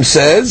Nidarim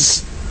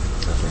says,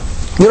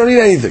 you don't need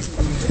anything.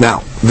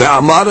 Now, the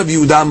Amar of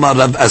Yehuda Amar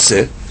Rav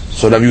Aseh.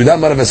 So Rav Yehuda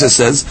Amar Rav Aseh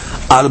says,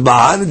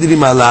 Arba'a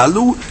Nidarim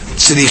alalu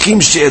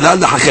tzrichim she'ela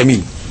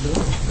l'hakamim.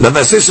 Rav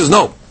Aseh says,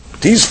 no.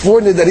 These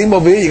 4 Nidarim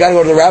over here, you got to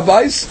go to the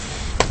rabbis,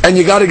 and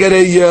you got to get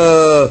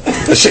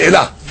a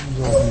she'ela.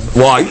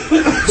 Why?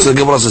 So the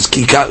Gemara says,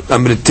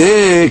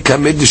 Amrite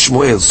kamed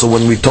Shmuel. So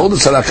when we told the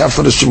Salakah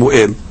for the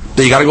Shmuel,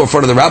 that you got to go in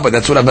front of the rabbi,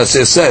 that's what Rav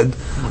Aseh said.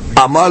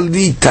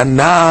 Amaldi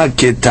tana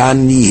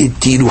ketani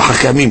hitiru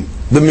hakamim.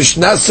 The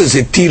Mishnah says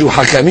hitiru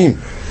hakamim.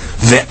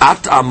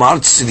 Ve'at amar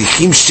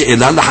tzrichim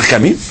she'ela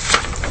l'hakamim.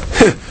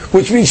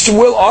 Which means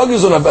Shmuel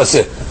argues on Rav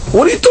Aseh.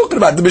 What are you talking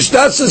about? The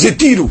Mishnah says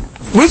hitiru.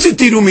 What does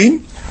hitiru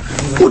mean?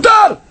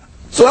 Utar.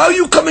 So how are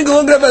you coming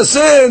along Rav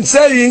Aseh and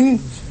saying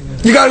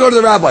you got to go to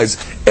the rabbis?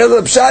 El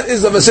Pshat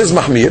is Rav Aseh's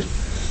mahmir.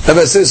 Rav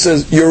Aseh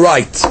says you're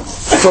right.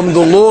 From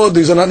the law,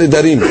 these are not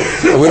nidarim.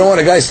 And we don't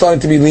want a guy starting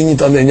to be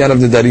lenient on the inyan of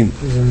nidarim.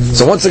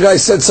 So once a guy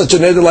said such a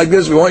neder like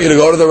this, we want you to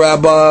go to the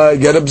rabbi,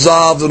 get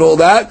absolved and all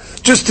that,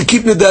 just to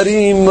keep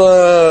nidarim,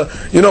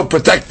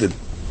 protected.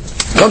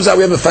 Comes out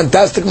we have a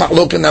fantastic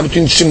machloket now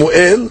between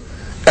Shmuel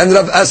and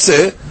Rav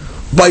Aseh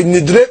by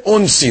nidre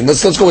onsin.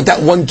 Let's go with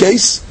that one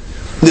case.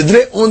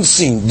 Nidre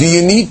onsin. Do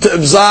you need to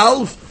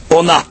absolve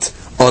or not?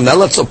 Now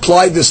let's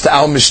apply this to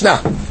our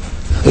Mishnah.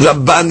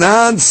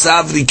 Rabbanan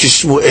savri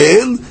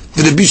kishmuel.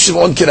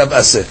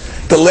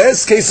 The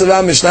last case of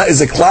our Mishnah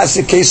is a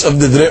classic case of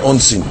Nidre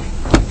Onsin.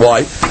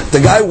 Why? The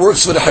guy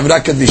works for the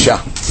Hevra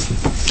Kadisha.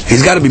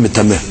 He's got to be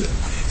mitameh.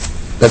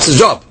 That's his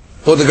job.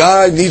 Or the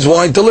guy needs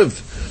wine to live.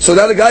 So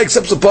now the guy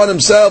accepts upon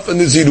himself a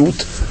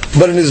Nizirut,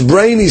 but in his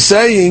brain he's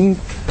saying,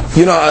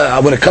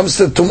 when it comes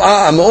to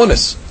Tum'ah, I'm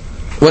honest.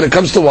 When it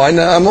comes to wine,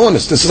 I'm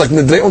honest. This is like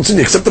Nidre Onsin.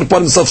 He accepted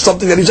upon himself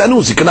something that he's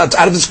anus. He cannot,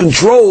 out of his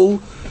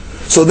control.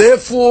 So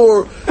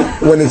therefore,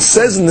 when it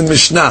says in the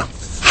Mishnah,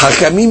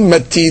 Hakamim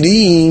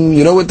matirim,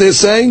 you know what they're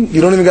saying?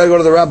 You don't even got to go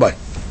to the rabbi.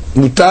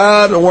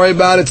 Mutar, don't worry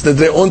about it.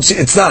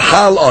 It's not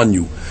hal on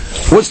you.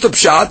 What's the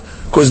pshat?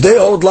 Because they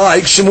hold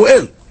like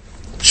Shemuel.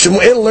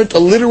 Shemuel learned a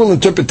literal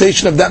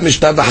interpretation of that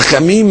Mishnah. The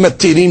Hachamim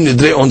matirim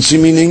nidre onsi,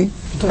 meaning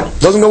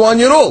doesn't go on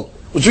you at all.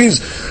 Which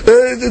means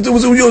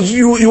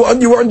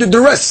you were under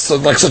duress, so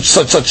like such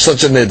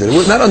a neder. It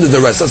was not under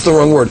duress. That's the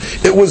wrong word.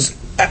 It was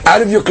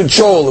out of your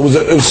control. It was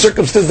a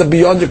circumstance that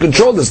beyond your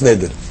control. This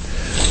neder.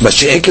 But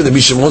Sheikh the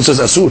Bishimon says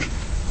asur.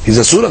 He's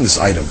asur on this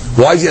item.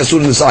 Why is he asur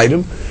on this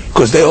item?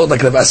 Because they hold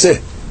like Rav Aseh.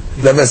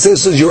 Rav Aseh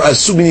says you're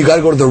assuming you got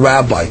to go to the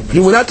rabbi.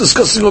 We're not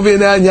discussing over here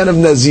now Yan of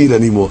Nazir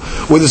anymore.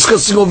 We're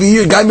discussing over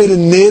here. A guy made a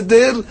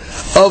neder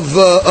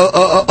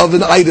of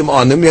an item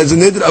on him. He has a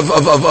neder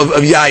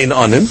of yain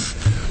on him.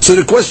 So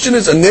the question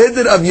is, a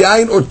neder of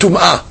yain or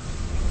tum'ah?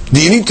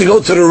 Do you need to go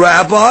to the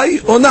rabbi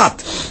or not?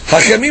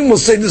 Hachamim will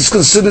say this is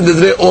considered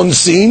nidre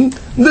onsin.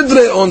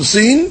 Nidre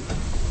onsin.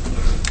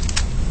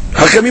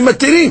 Hachamim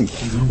matirim.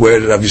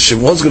 Where Rav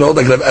Shimon's going to hold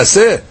like Rav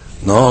Aseh.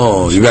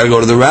 No, you got to go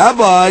to the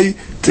rabbi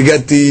to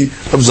get the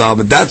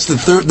absolvement. That's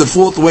the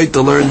fourth way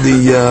to learn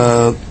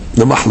the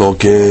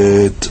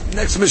mahloket.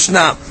 Next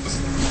Mishnah.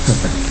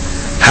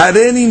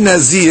 Hareni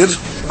Nazir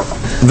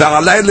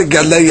v'alay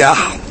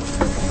legalayah.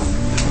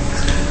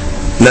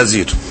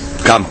 Nazir.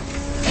 Come.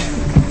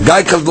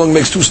 Guy comes along and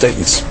makes two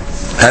statements.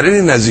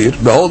 Hareni Nazir.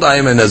 Behold, I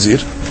am a Nazir.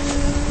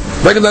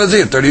 Regular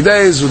Nazir, 30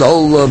 days with the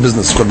whole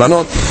business.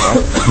 Korbanot.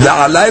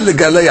 V'alay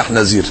legalayah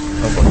Nazir.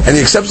 And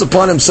he accepts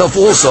upon himself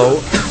also,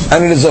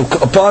 and it is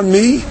upon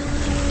me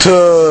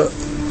to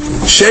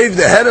shave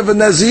the head of a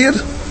Nazir,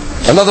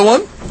 another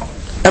one,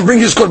 and bring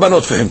his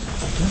korbanot for him.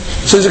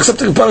 So he's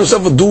accepting upon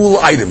himself a dual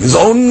item, his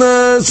own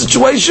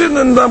situation,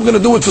 and I'm going to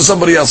do it for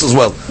somebody else as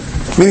well.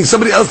 Meaning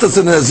somebody else that's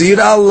a Nazir,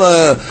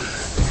 I'll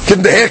give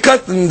him the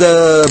haircut and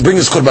bring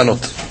his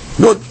korbanot.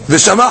 Good.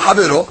 V'shama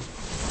havero.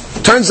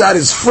 Turns out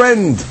his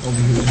friend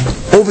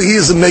over here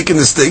is making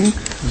this thing.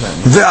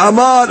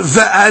 Ve'amar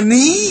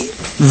ve'ani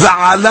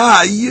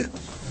ve'alai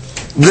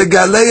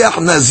legalayah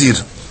Nazir.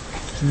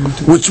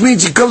 Which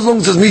means he comes along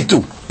and says, me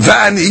too.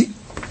 Ve'ani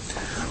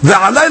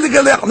ve'alai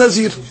legalayah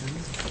Nazir.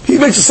 He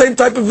makes the same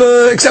type of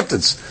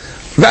acceptance.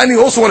 Ve'ani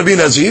also want to be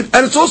Nazir,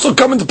 and it's also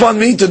coming upon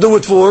me to do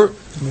it for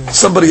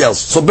somebody else.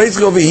 So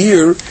basically over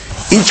here,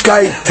 each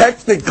guy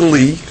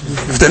technically,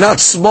 if they're not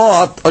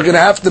smart, are going to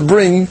have to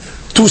bring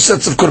two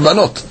sets of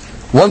korbanot.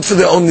 One for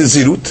their own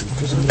Nazirut,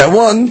 and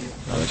one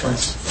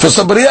for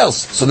somebody else.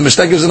 So the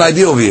Mishnah gives an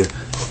idea over here.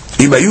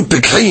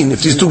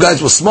 If these two guys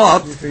were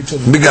smart,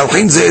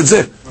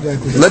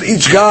 let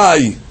each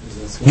guy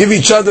give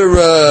each other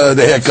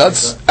the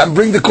haircuts and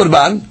bring the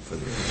korban,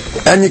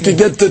 and you can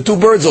get the two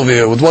birds over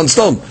here with one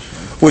stone.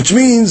 Which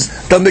means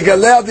that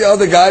the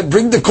other guy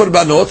bring the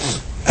korbanot,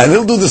 and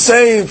he'll do the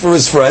same for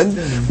his friend.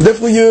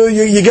 Therefore,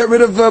 you get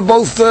rid of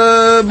both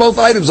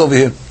items over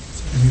here.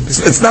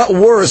 It's not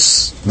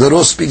worse. The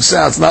Rosh speaks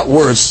out. It's not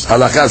worse.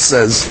 Halakha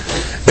says,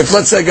 if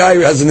let's say a guy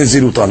who has a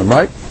Nazirut on him,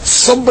 right?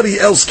 Somebody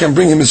else can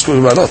bring him his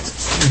korbanot.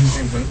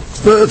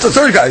 It's a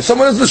third guy.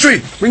 Someone else in the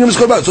street. Bring him his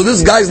korbanot. So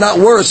this guy's not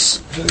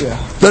worse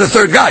than a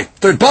third guy,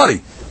 third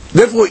party.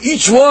 Therefore,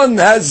 each one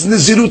has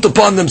Nazirut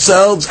upon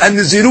themselves and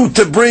Nazirut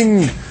to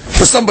bring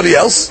for somebody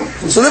else.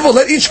 So therefore,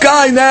 let each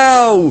guy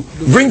now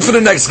bring for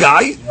the next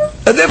guy,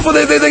 and therefore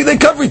they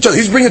cover each other.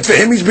 He's bringing it for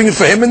him, he's bringing it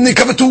for him, and they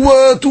cover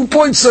 2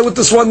 points with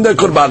this one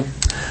korban.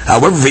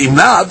 However,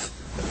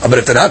 but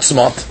if they're not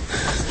smart,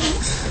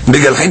 then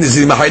they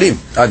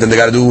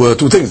got to do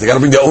 2 things. They got to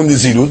bring their own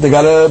nizirut. They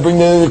got to bring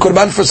the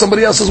korban for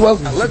somebody else as well.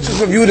 Now, let's just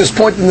review this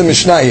point in the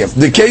Mishnah here.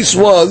 The case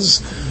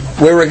was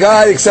where a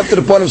guy accepted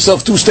upon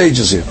himself 2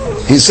 stages here.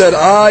 He said,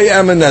 I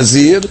am a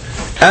Nazir,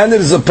 and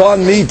it is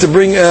upon me to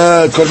bring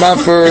a korban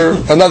for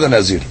another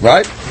Nazir,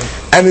 right?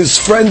 And his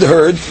friend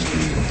heard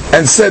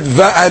and said,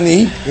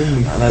 Va'ani,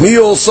 me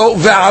also,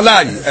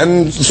 Va'alai,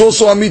 and it's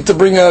also on me to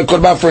bring a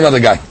korban for another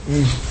guy.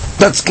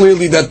 That's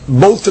clearly that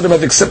both of them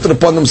have accepted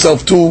upon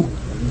themselves 2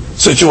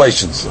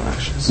 situations.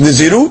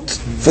 Nazirut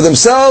for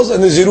themselves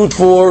and Nazirut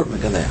for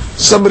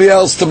somebody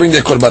else to bring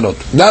their korbanot.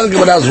 Now the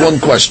Gemara has one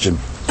question.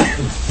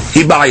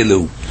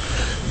 Ibailu.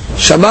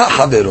 Shama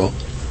Havero.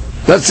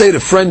 Let's say the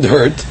friend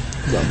heard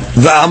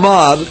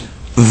Va'amar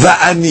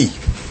Va'ani.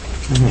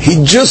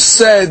 He just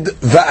said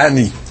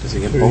Va'ani.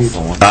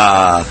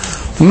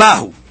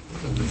 Mahu.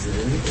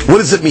 What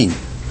does it mean?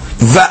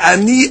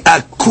 Va'ani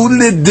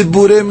akule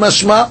dibure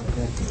mashma.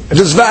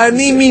 Does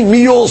Va'ani mean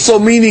me also,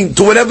 meaning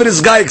to whatever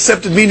this guy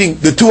accepted, meaning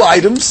the 2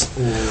 items?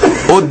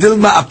 Or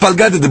dilma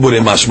apalgad dibure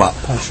mashma.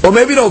 Or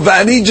maybe no,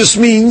 Va'ani just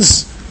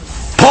means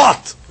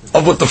part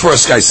of what the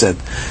first guy said.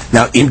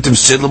 Now, imtim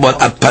sidlman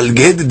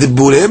apalgad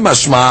dibure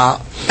mashma.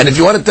 And if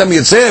you want to tell me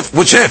it's hef,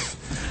 which hef?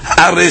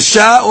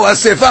 Aresha or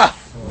asefa?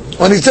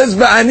 When he says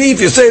Ba'ani, if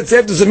you say it's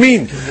hef, does it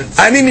mean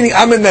Ani meaning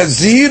I'm a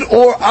Nazir,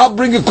 or I'll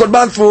bring a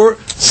korban for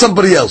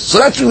somebody else? So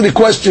that's really the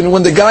question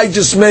when the guy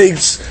just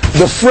makes,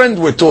 the friend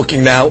we're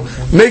talking now,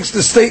 makes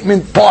the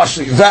statement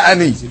partially,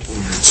 Va'ani.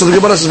 So the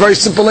Gemara says a very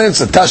simple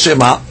answer,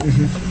 Tashema.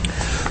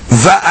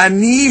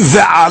 Va'ani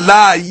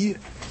ve'alai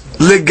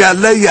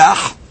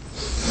legalayah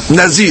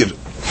Nazir.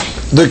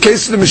 The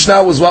case of the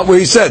Mishnah was what? Where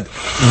he said,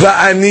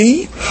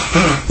 Va'ani,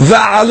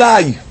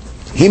 Va'alai.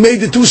 He made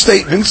the two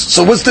statements.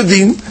 So what's the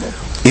din?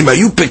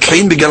 Imayu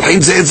pekhin begalhin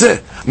zeh.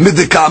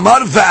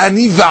 Midkamar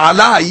Va'ani,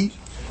 Va'alai.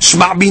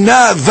 Shma'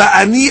 bina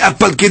Va'ani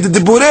apalked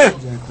debore.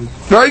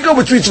 There you go.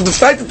 Which means the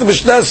fact that the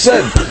Mishnah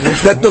said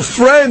that the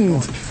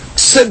friend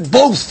said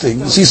both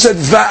things. He said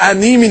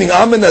Va'ani, meaning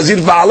I'm a Nazir,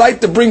 Va'alai,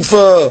 to bring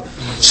for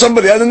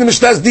somebody. And then the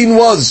Mishnah's din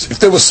was, if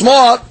they were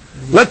smart,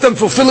 let them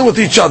fulfill it with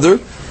each other.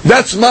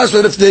 That's much,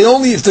 but if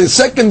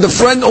the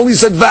friend only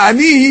said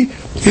Va'ani,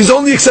 he's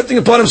only accepting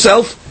upon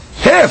himself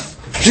half.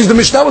 The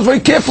Mishnah was very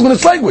careful in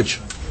its language.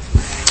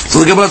 So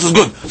the Gemara was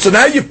good. So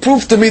now you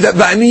prove to me that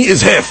Va'ani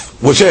is half.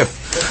 Which half?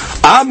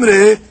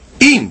 Amre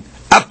in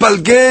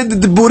apalged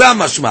debura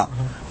mashma.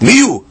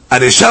 Miu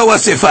aresha wa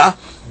sefa.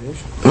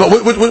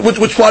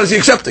 Which part is he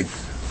accepting?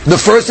 The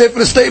first half of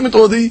the statement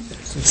or the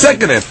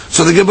second half?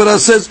 So the Gemara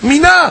says,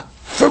 Mina,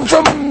 from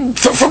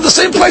the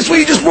same place where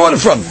you just brought it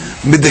from.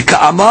 Midika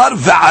amar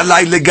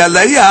va'alai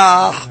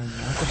legalayah.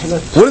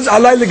 What does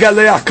alai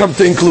legalayah come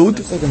to include?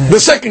 The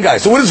second guy.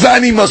 So what does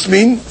va'ani must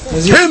mean?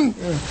 Him.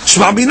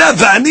 Shma bina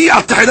va'ani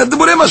al-tahilat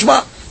debure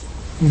mashma.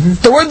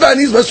 The word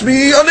va'ani must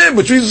be on him,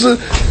 which means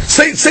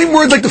same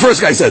word like the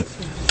first guy said.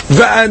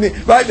 Va'ani,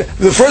 right?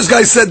 The first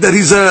guy said that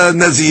he's a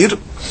Nazir.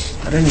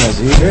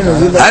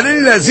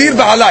 Anani Nazir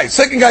va'alai.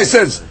 Second guy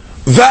says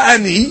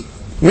va'ani,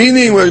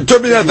 meaning we're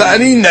interpreting that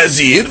va'ani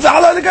Nazir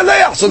va'alai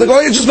legalayah. So the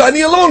guy is just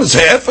va'ani alone. It's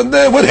half, and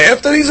with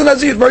half, then he's a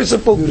Nazir. Very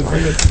simple.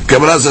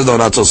 Gemara says no,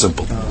 not so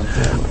simple.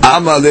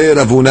 Amale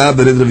Ravuna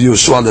bered Rav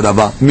Yeshua le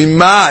Rava.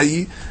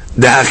 Mimai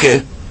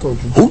dehache.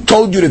 Who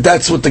told you that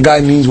that's what the guy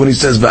means when he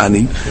says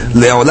va'ani?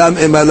 Le'olam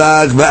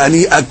emalach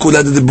va'ani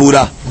akulad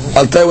debura.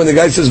 I'll tell you, when the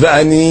guy says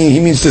va'ani, he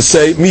means to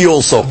say me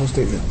also.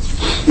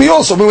 Me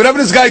also. But whatever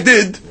this guy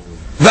did,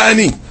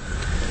 va'ani.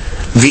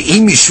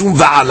 V'im mishum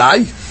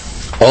va'alai.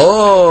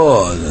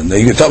 Oh, now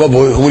you can talk about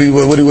what do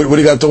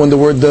you got to throw in the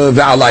word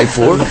va'alai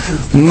for?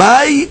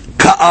 My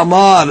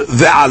ka'amar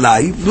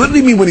va'alai. What did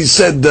he mean when he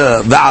said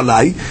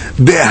va'alai?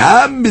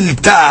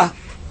 Behamilta,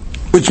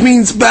 which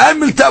means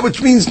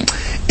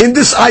in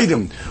this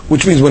item,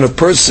 which means when a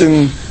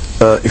person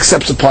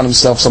accepts upon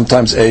himself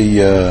sometimes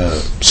a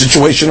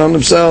situation on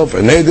himself, a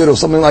neder or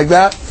something like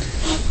that,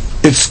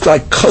 it's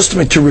like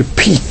customary to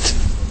repeat,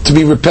 to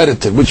be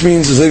repetitive, which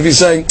means as if he's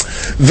saying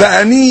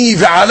va'ani,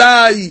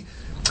 va'alai.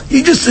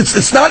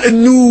 It's not a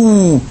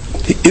new.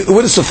 It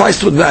would have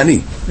sufficed with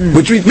va'ani,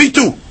 which means me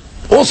too,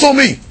 also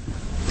me,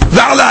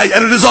 va'alai,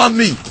 and it is on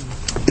me.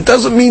 It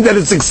doesn't mean that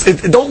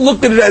don't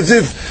look at it as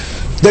if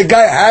the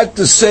guy had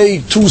to say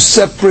two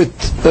separate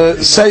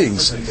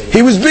sayings.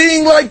 He was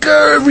being like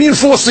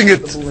reinforcing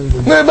it.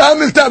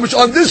 Which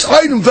on this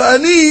item,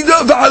 va'ani,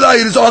 va'alai,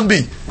 it is on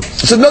me.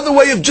 It's another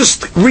way of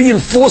just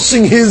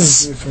reinforcing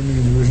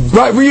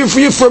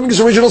reaffirming his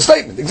original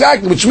statement.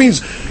 Exactly, which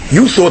means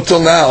you thought till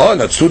now,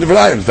 that's two different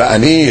items.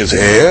 Va'ani is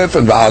half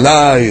and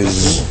va'alai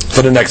is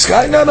for the next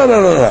guy. No.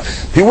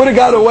 He would have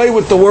got away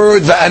with the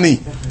word va'ani.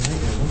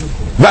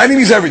 Va'ani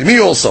means everything. Me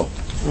also.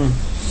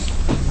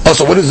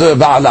 Also, what is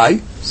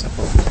va'alai?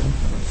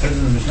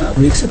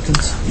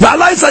 Reacceptance.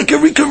 Va'alai is like a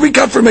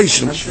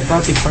reconfirmation.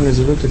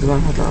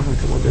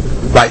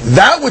 Right,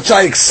 that which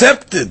I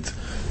accepted,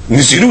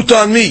 Nizirut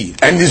on me,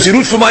 and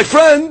Nizirut for my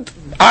friend,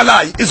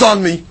 alai, is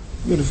on me.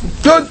 Beautiful.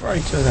 Good.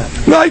 Right.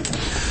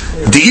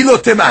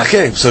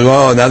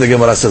 So, now the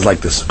Gemara says like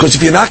this. Because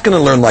if you're not going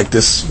to learn like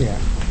this,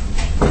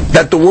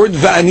 that the word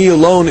va'ani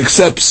alone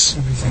accepts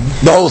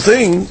the whole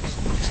thing,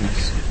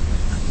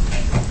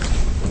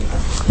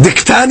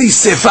 diktani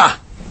sefa.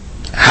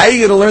 How are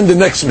you going to learn the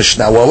next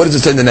Mishnah? Well, what does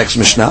it say in the next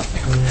Mishnah?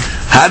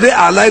 Hare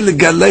alai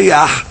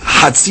legalayah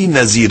hatzi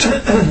nazir.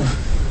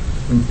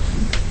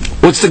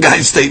 What's the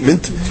guy's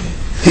statement?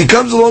 He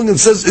comes along and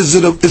says,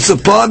 it's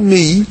upon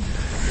me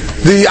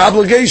the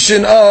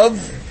obligation of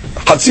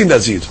hatzi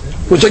nazir,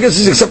 which I guess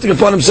he's accepting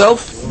upon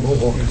himself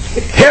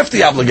half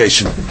the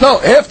obligation. No,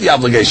 half the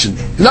obligation.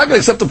 He's not going to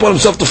accept upon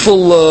himself the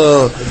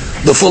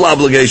full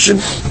obligation.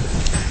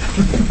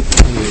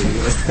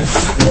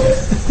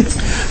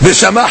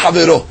 V'shama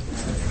havero.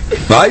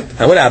 Right?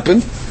 And what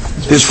happened?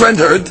 His friend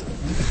heard.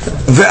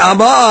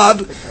 Ve'amar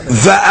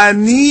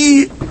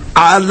ve'ani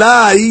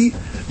alai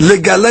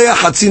legalei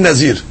hatzi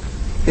nazir.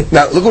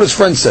 Now look what his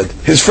friend said.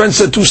 His friend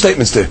said two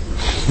statements there.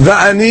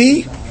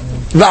 Ve'ani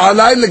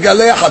ve'alai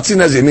legalei hatzi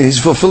nazir. I mean,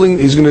 he's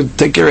going to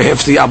take care of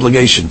half the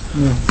obligation.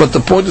 But the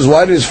point is,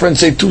 why did his friend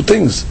say two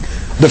things?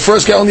 The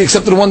first guy only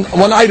accepted one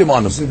item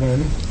on him.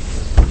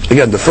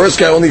 Again, the first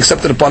guy only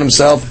accepted upon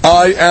himself,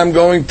 I am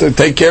going to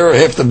take care of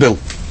half the bill.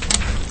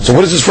 So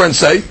what does his friend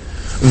say?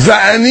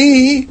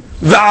 Va'ani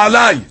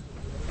va'alai.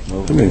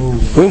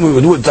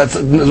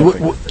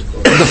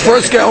 The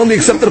first guy only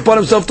accepted upon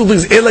himself two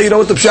things. Ela, you know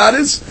what the pshat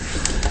is?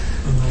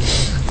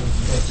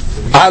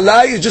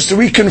 Alai is just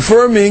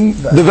reconfirming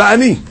the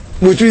va'ani,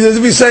 which means as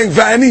if he's saying,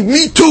 va'ani,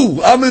 me too.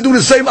 I'm going to do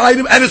the same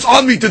item and it's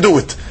on me to do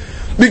it.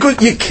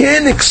 Because you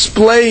can't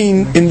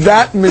explain in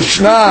that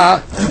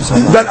Mishnah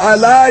that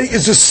alai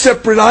is a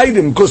separate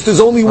item, because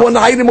there's only one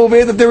item over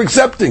here that they're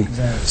accepting.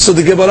 So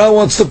the Gemara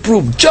wants to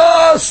prove,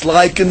 just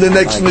like in the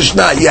next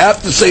Mishnah, you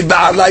have to say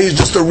alai is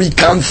just a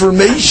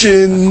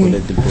reconfirmation.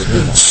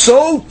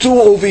 So too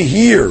over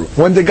here,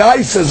 when the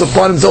guy says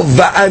upon himself,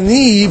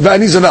 va'ani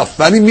is enough.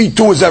 Va'ani, me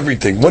too, is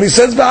everything. When he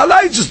says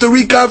alai, it's just a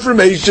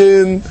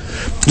reconfirmation.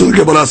 So the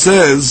Gemara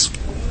says,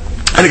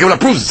 and the Gemara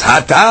proves this,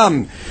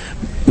 hatam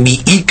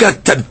mi'ika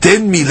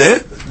tarten mile.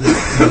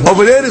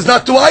 Over there is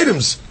not two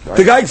items.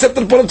 The guy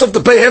accepted upon himself to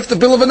pay half the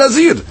bill of a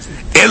Nazir.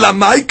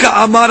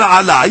 Elamaika amar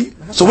alai.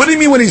 So what do you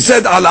mean when he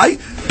said alai?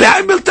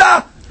 Be'ay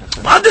milta.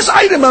 On this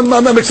item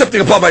I'm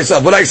accepting upon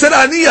myself. When I said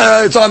ani,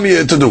 it's on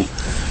me to do.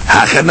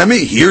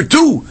 Hachanami, here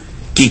too.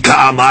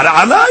 Kika amar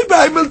alai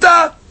be'ay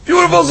milta.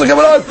 Beautiful. So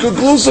Gemara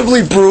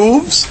conclusively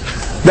proves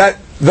that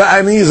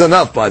va'ani is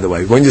enough, by the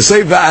way. When you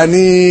say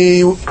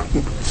va'ani,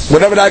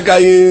 whatever that guy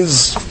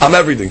is, I'm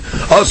everything.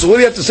 Oh, so what do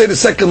you have to say the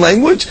second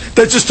language?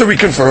 That's just to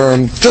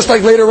reconfirm. Just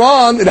like later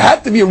on, it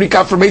had to be a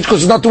reconfirmation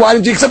because it's not two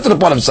items he accepted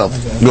upon himself.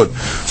 Okay. Good.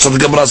 So the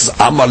Gemara says,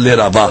 Amar le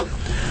Rava,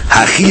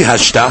 Hachi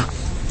hashta,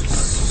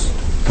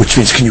 which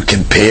means can you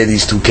compare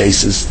these two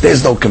cases?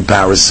 There's no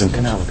comparison.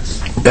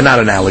 They're not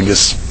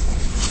analogous.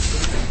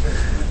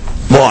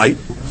 Why?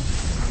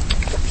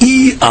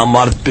 I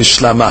amart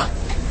bishlama.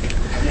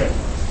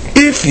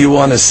 If you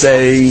want to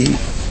say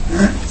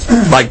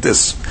like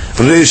this,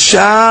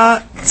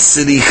 Resha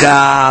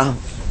tzricha,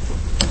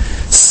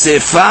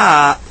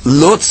 sefa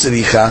lo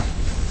tzricha.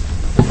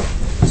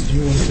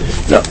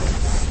 No,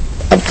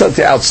 I'm telling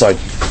you outside.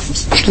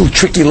 It's a little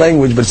tricky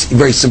language, but it's a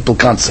very simple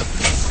concept.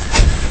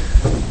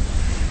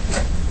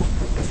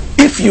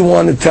 If you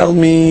want to tell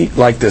me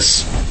like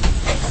this,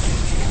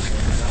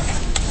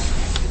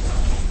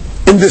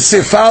 in the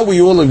sefa we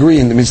all agree,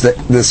 and it means that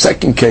the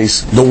second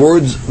case, the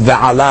words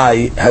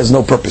va'alai has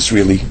no purpose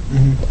really,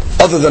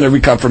 other than a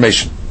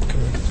reconfirmation.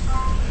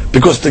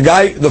 Because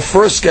the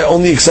first guy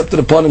only accepted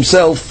upon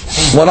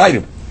himself one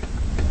item.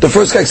 The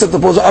first guy accepted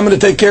upon himself, I'm going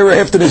to take care of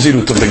half the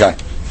Nazirut of the guy.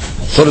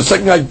 So the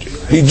second guy,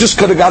 he just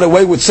could have got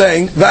away with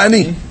saying,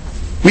 Va'ani,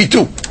 me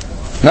too.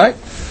 Right?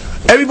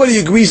 Everybody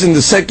agrees in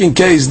the second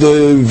case,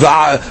 the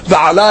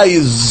Va'alai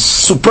is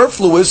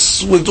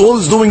superfluous, with all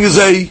it's doing is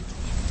a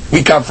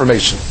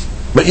reconfirmation.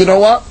 But you know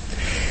what?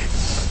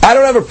 I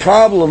don't have a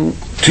problem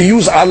to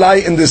use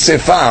alai in the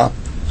sefa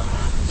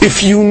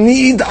if you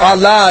need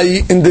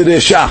alai in the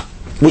resha,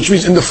 which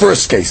means in the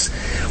first case.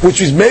 Which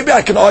means maybe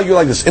I can argue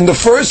like this. In the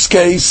first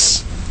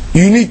case,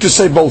 you need to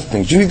say both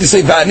things. You need to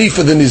say va'ani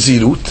for the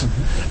nizirut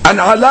and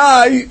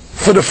alai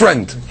for the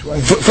friend.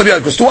 For the other,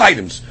 because two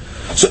items.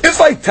 So if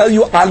I tell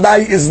you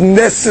alai is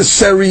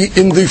necessary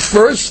in the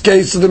first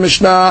case of the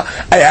Mishnah,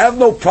 I have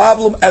no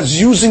problem as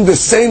using the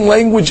same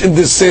language in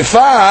the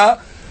sefa,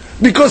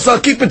 because I'll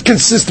keep it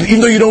consistent,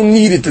 even though you don't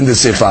need it in the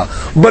sefa.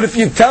 But if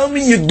you tell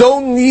me you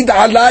don't need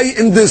alai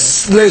in the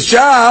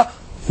resha,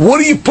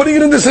 what are you putting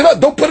it in the sefa?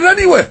 Don't put it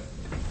anywhere.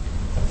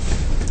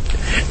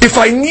 If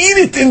I need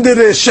it in the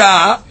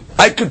resha,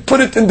 I could put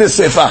it in the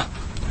sefa.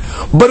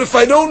 But if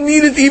I don't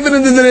need it even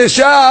in the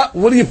resha,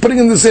 what are you putting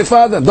in the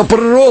sefa then? Don't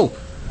put it at all.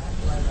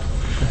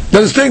 You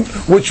understand?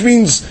 Which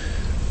means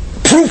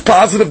proof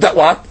positive that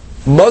what?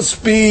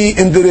 Must be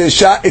in the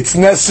resha, it's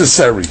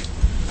necessary.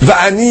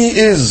 Va'ani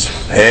is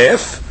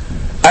half,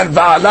 and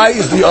va'alai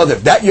is the other.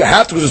 That you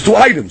have to, because it's two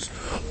items.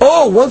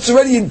 Oh, once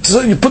already you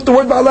put the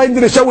word va'alai in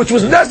the resha, which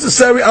was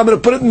necessary, I'm going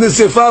to put it in the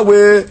sefa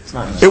where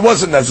it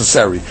wasn't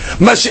necessary.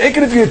 Mashiach,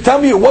 if you tell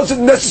me it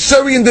wasn't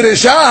necessary in the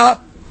resha,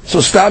 so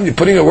stop, you're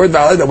putting a word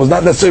va'alai that was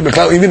not necessary,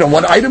 even in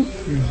one item?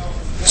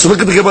 So look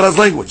at the Gemara's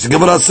language. The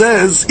Gemara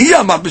says, if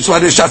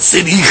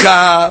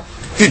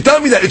you tell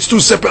me that it's two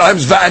separate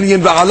items, va'ani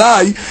and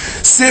va'alai,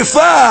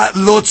 sefa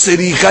lo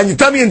tzericha, and you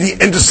tell me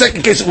in the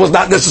second case it was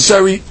not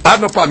necessary, I have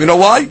no problem. You know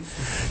why?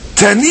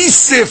 Tani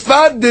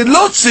sefa de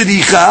lo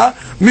tzericha,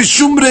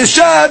 mishum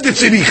resha de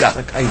tzericha.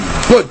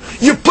 Good.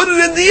 You put it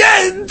in the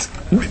end,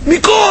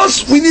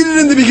 because we need it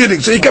in the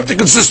beginning, so you kept it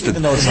consistent.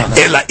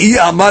 Ela I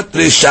amat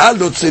resha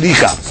lo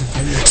tzericha.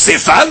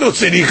 Sefa lo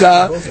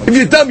tzericha. If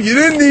you tell me you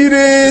didn't need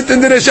it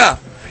in the resha,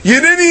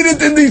 you didn't need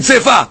it in the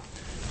sefa,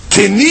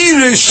 Teni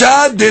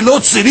resha de lo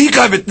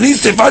tzericha, v'tni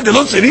sefa de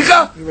lo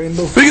tzericha.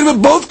 We're going to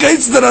both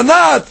cases that are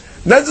not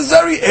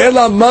necessary.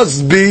 Ela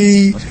must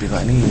be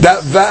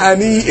that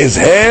va'ani is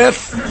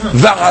half,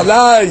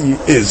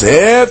 va'alai is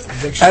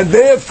half, and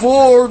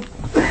therefore,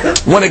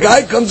 when a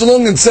guy comes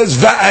along and says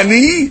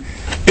va'ani,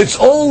 it's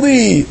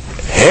only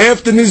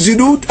half the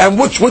nizirut, and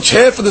which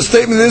half of the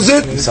statement is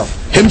it?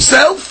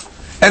 Himself.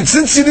 And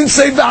since he didn't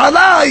say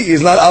va'alai,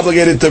 he's not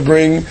obligated to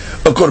bring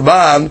a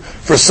korban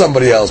for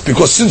somebody else.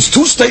 Because since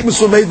two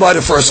statements were made by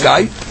the first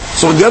guy,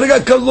 so when the other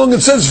guy comes along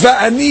and says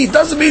va'ani, it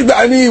doesn't mean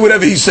va'ani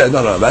whatever he said.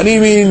 No, va'ani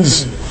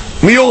means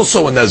me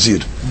also a Nazir.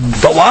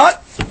 But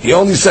what? He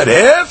only said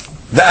half,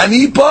 the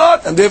ani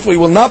part, and therefore he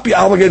will not be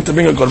obligated to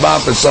bring a korban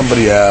for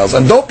somebody else.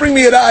 And don't bring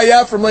me a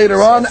ra'ayah from later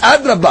on.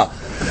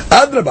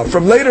 Adrabah,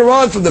 from later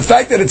on, from the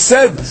fact that it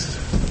said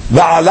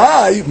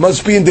Va'alai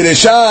must be in the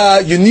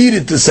Resha, you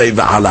needed to say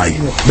Va'alai.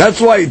 That's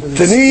why,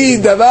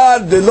 Tani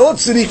davar de lo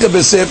tzricha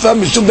b'sefa,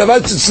 mishum davar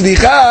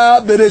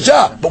tzricha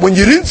b'Resha. But when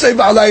you didn't say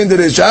Va'alai in the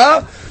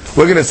Resha,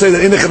 we're going to say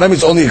that in the Chadam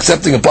is only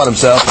accepting upon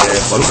himself.